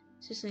ago.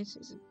 It's just nice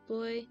as a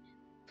boy,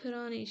 put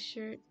on a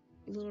shirt,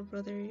 little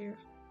brother, your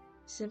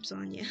simps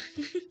on ya.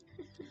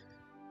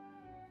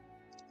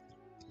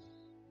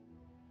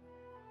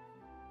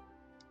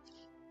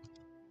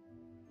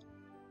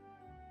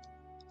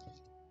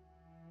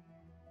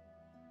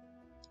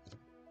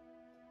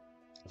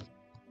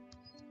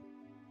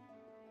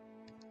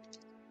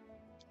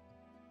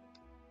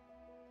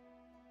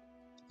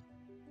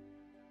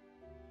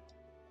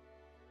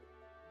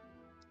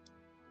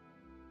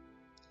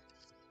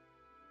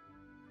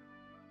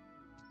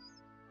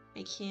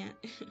 I can't.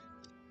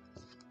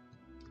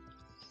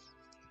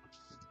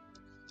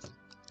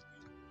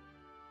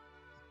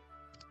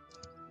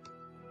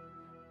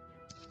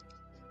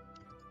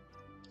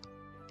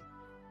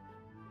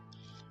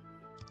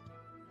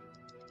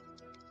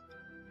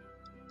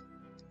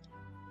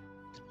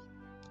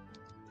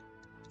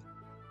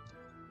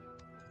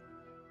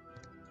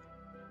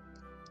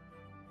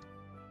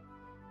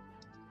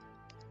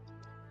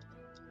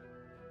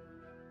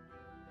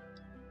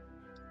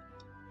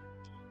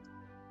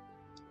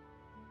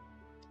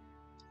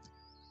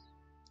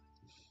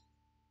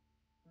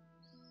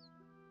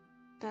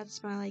 That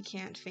smile I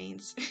can't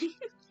faints.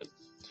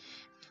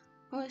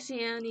 Well, I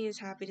see Annie is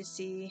happy to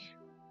see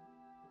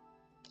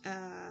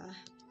Pan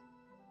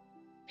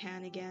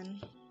again.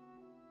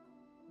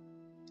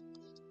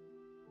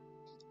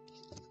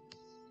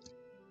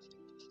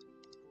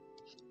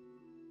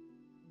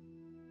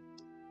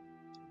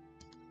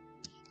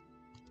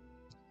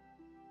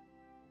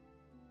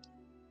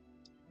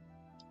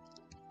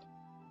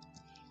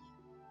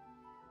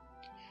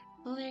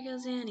 Well, there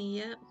goes Annie,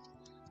 yep.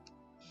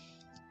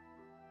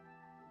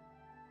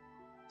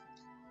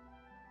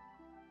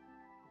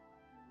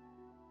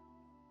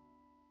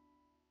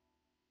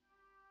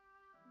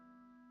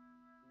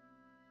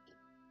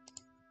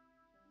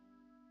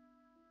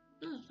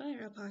 Oh,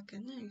 fire alpaca,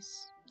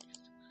 nice.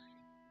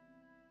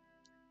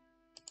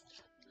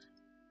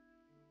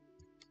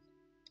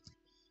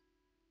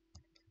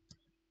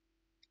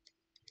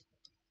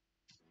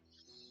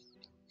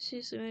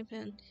 Seriously, my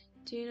pen.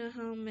 Do you know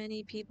how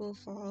many people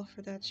fall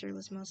for that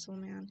shirtless muscle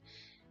man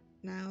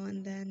now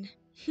and then?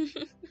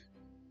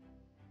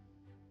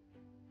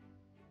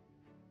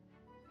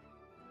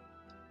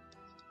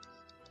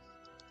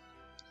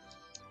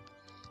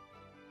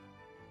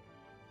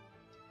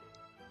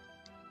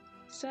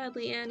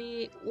 Sadly,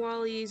 Annie,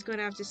 Wally's going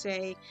to have to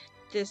say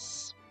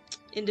this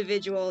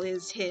individual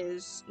is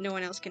his. No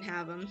one else can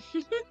have him.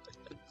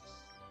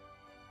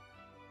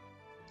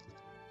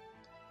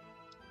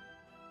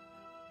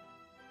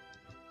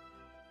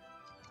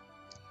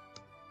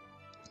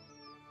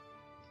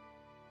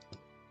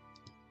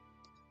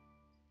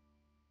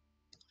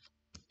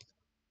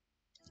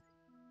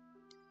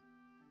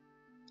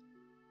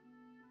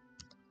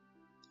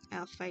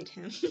 I'll fight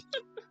him.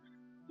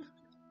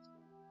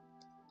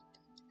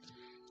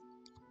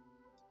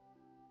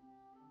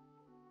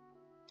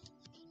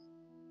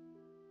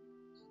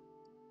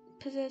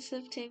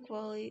 Possessive Tank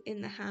Wally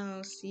in the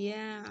house,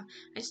 yeah.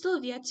 I still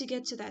have yet to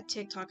get to that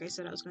TikTok I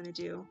said I was going to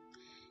do.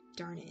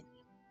 Darn it.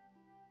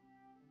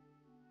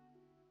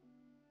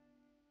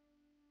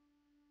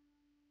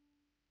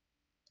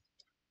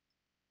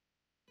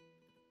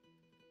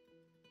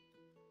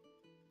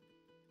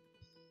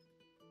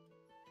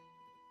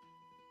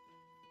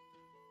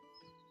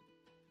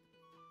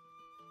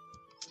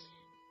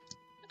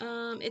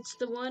 It's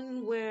the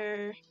one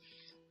where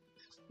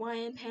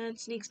Wyan Pan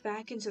sneaks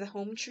back into the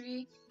home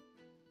tree,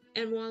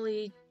 and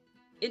Wally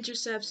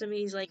intercepts him. And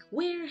he's like,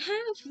 "Where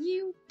have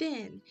you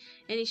been?"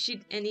 And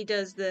he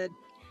does the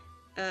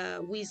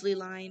Weasley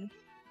line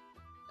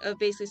of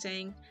basically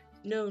saying,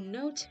 "No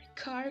note,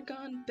 car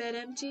gone, bed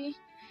empty.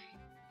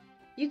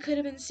 You could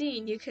have been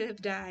seen. You could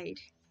have died."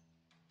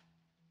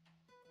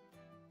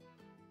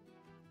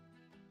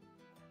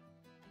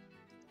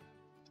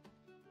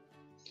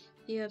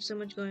 You have so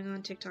much going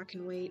on, TikTok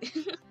can wait.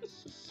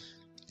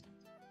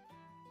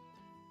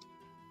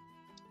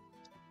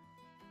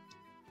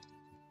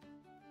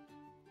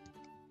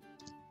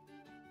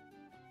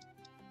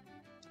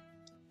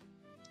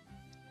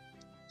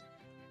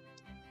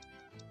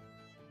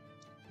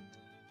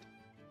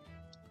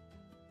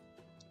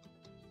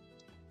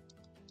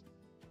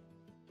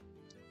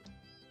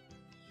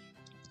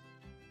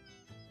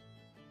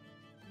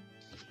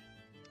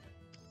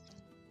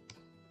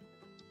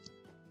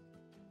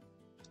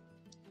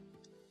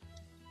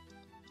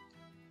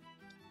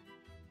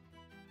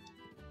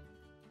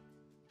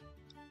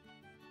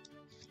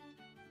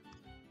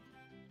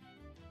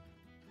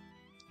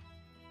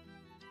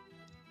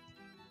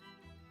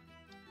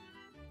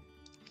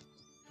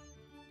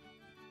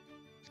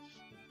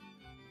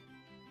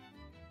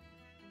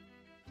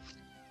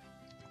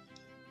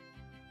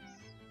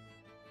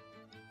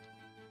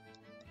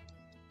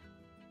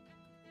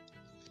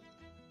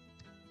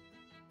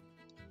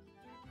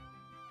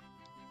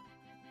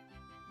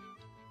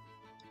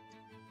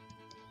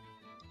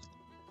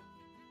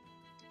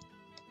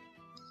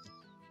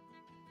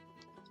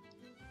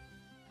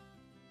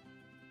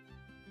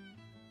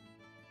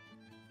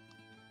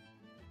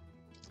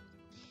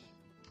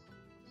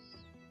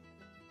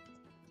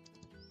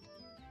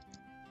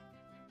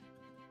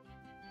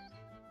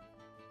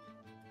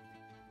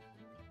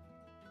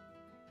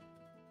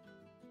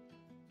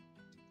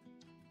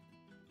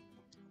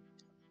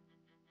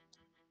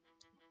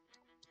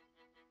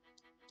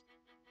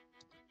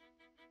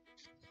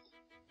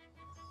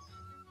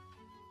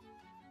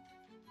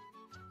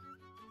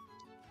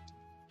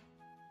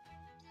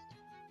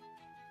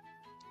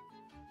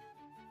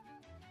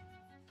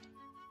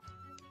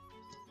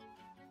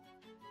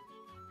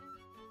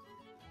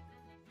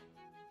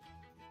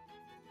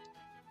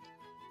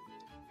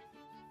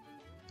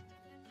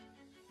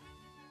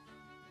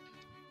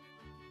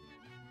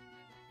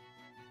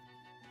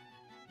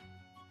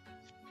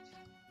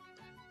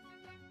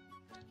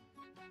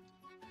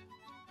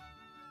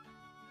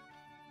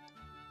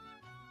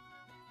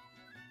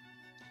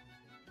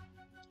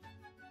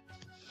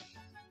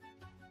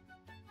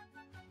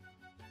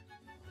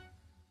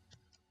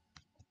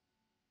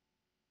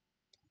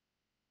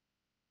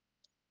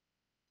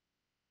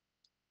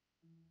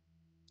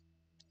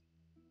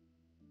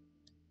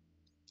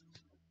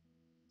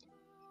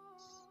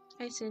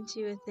 I sent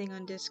you a thing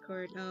on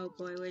Discord. Oh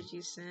boy, what did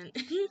you send?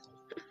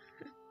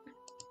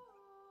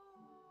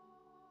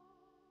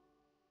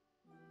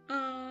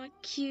 Aw,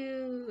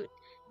 cute.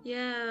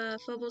 Yeah,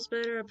 Phobos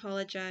better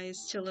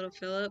apologize to little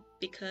Philip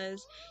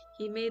because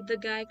he made the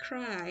guy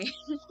cry.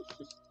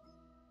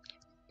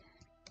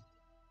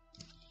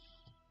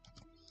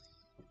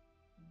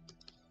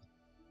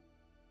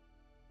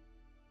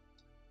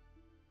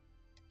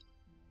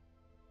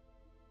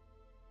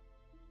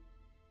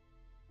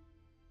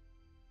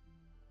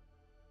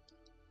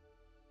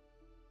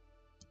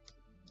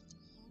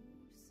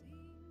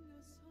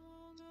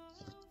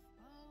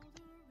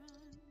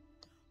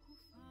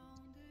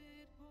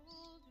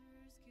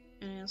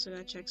 And I also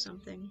gotta check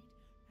something.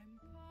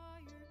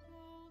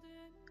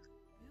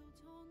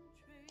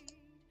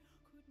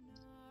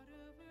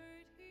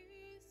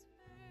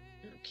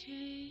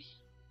 Okay.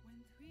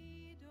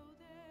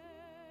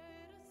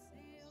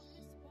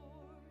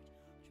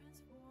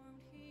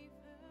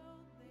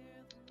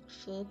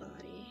 Full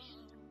body.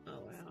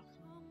 Oh wow.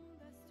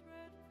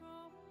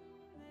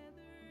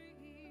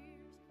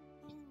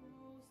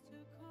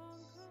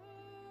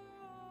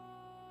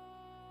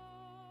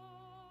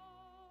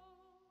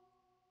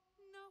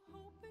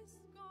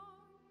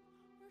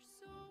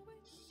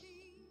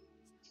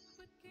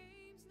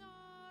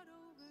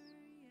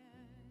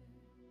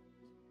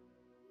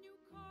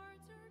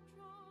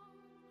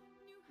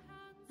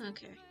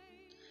 Okay.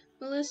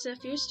 Melissa,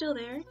 if you're still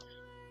there,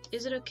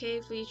 is it okay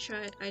if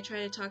I try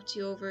to talk to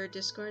you over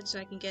Discord so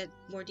I can get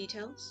more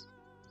details?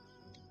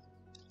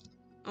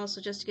 Also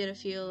just to get a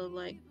feel of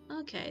like,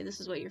 okay, this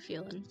is what you're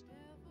feeling.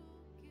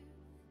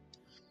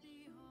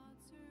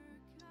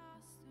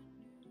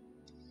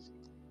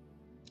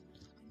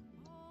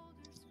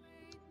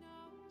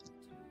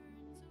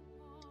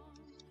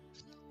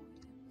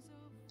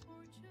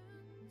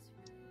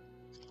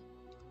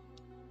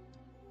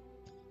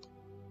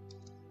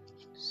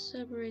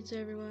 Separates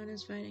everyone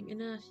is fighting.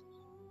 Enough.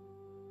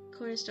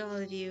 Chorus to all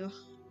of you.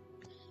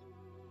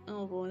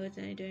 Oh boy, what's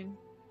I doing?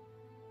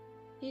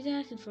 He's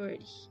asking for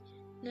it.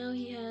 Now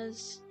he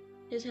has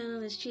his hand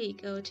on his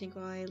cheek. Oh,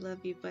 Tinkle, I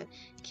love you, but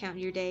count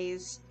your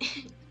days.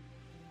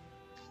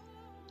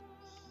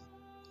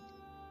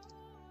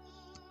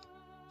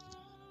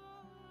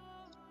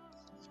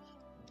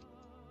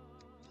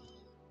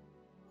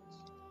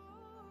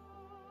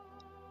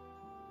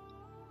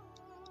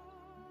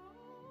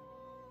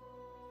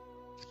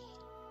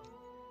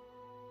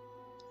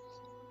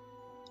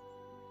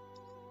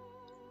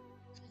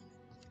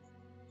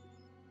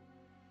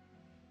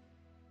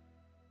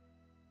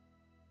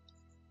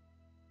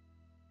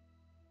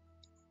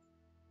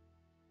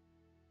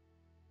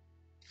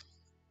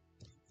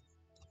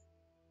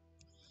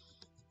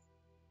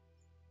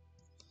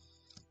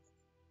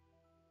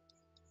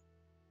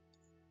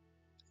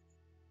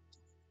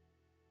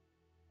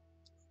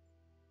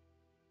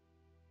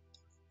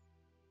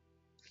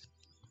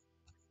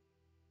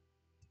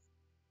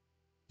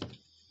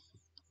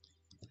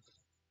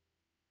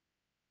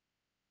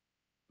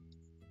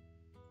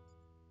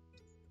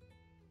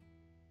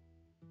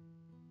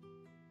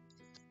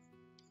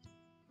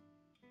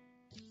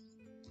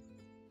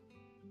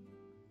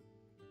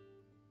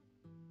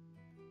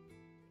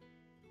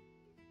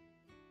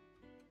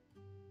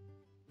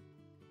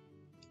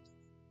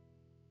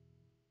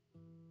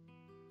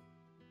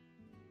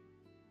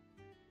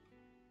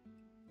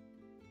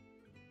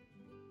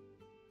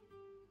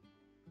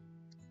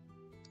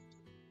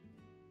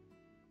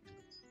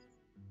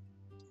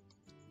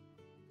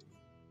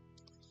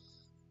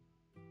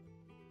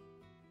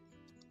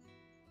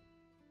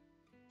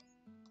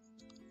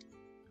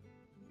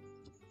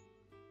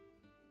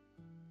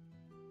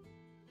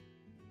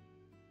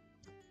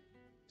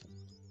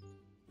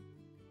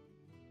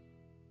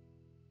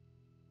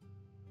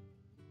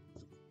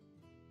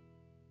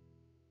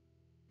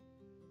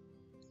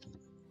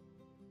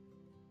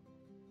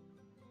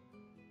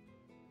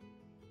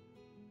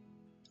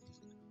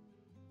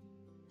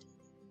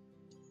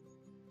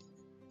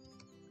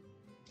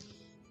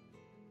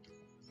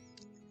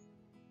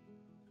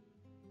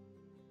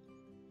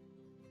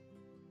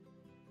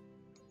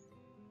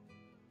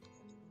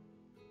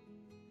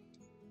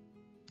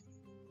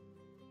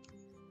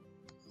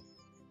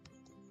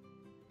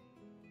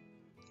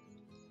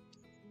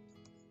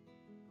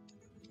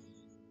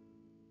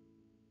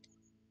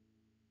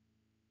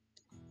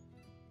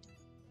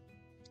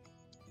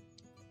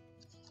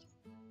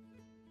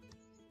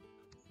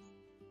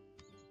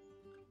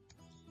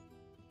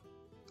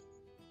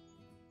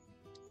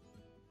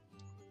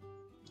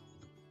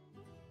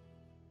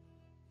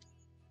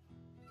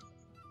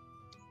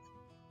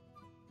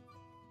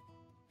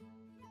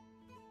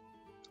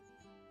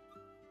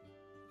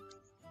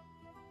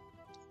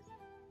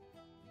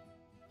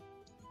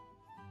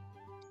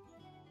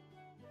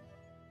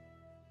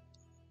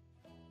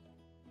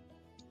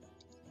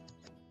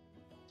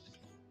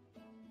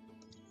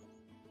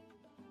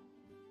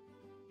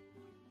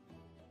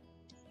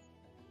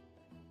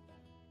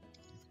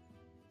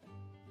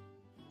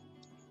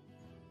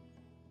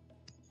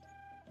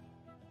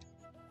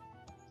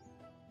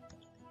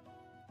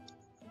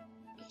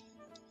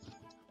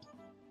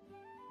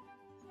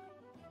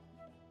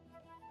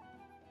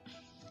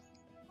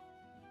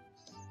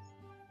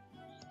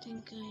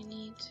 think I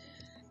need to...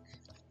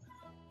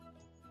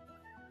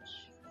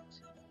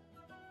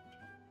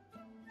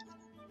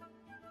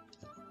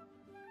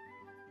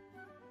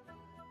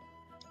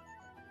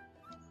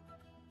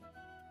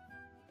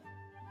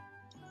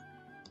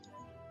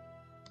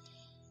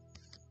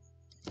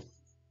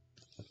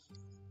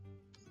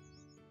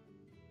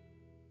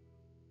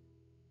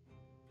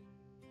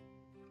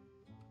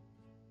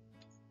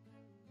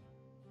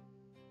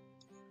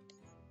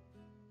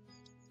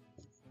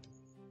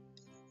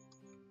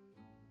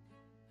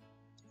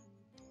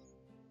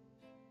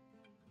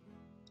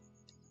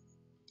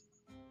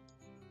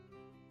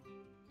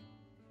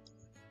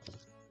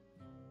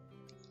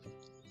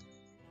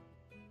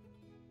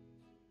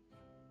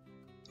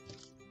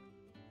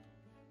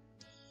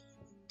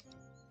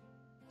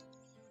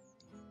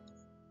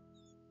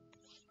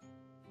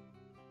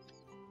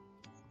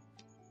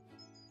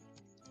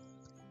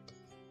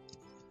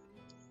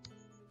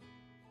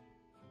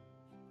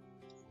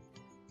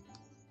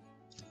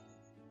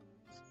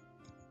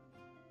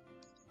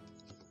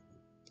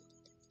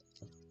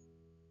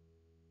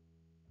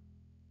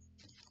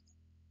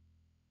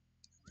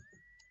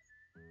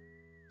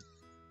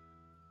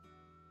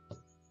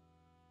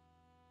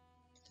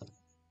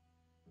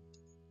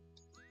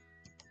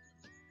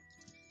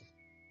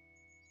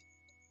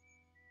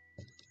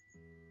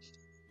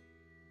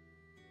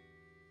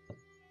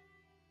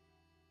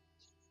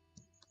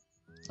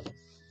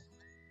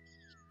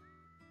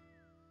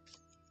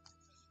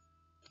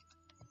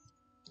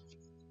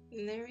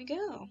 And there we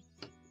go.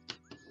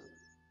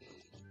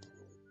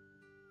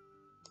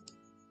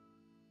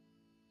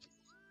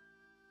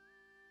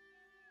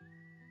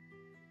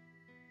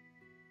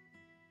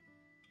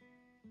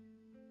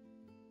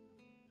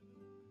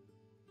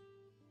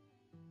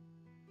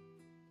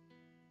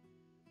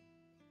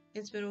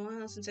 It's been a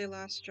while since I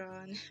last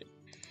drawn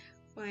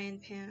Lion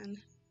Pan.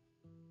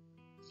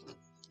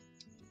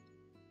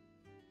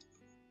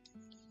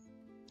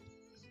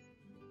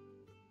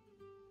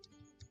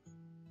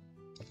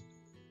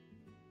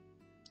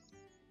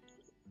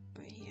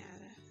 Oh yeah,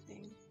 the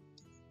thing.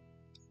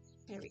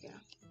 There we go.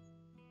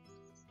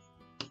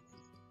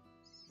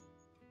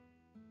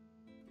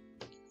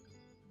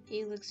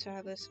 He looks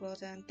fabulous. Well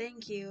done.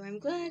 Thank you. I'm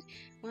glad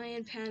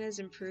Lion Pan has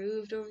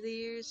improved over the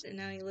years, and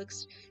now he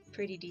looks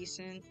pretty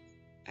decent.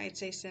 I'd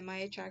say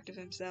semi-attractive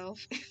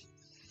himself.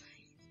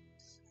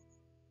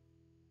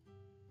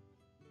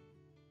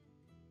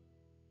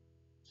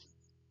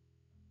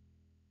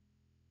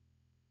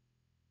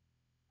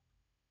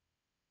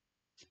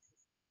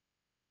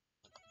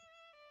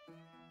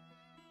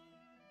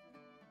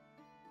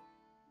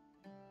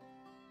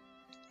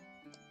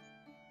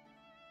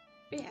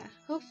 But yeah,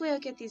 hopefully I'll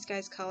get these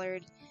guys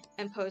colored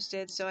and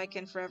posted so I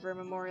can forever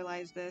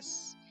memorialize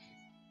this.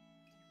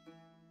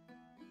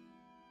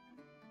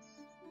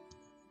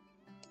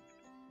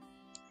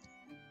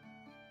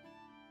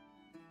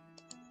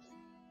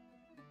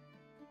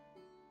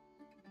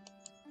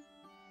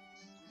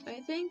 So I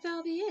think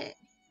that'll be it.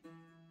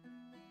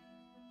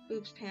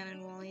 Oops, Pan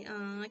and Wally.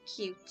 Aw,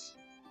 cute.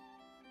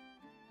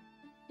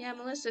 Yeah,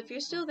 Melissa, if you're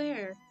still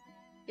there,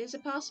 is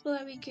it possible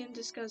that we can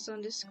discuss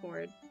on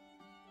Discord?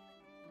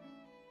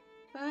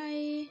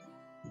 Bye!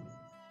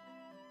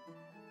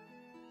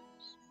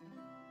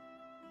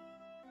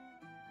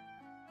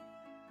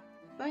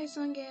 Bye,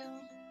 Sungale!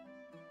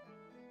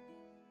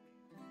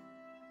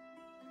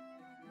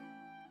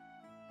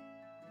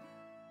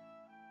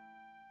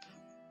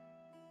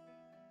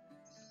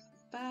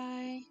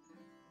 Bye!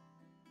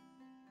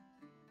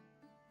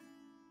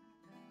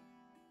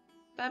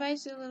 Bye-bye,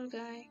 silly little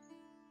guy.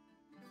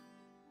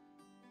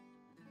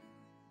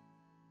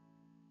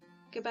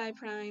 Goodbye,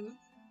 Prime.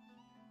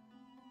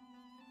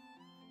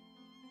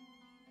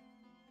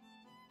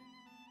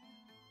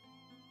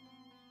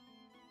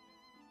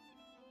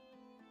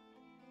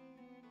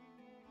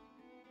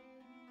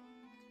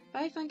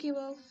 Bye, Funky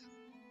Wolf.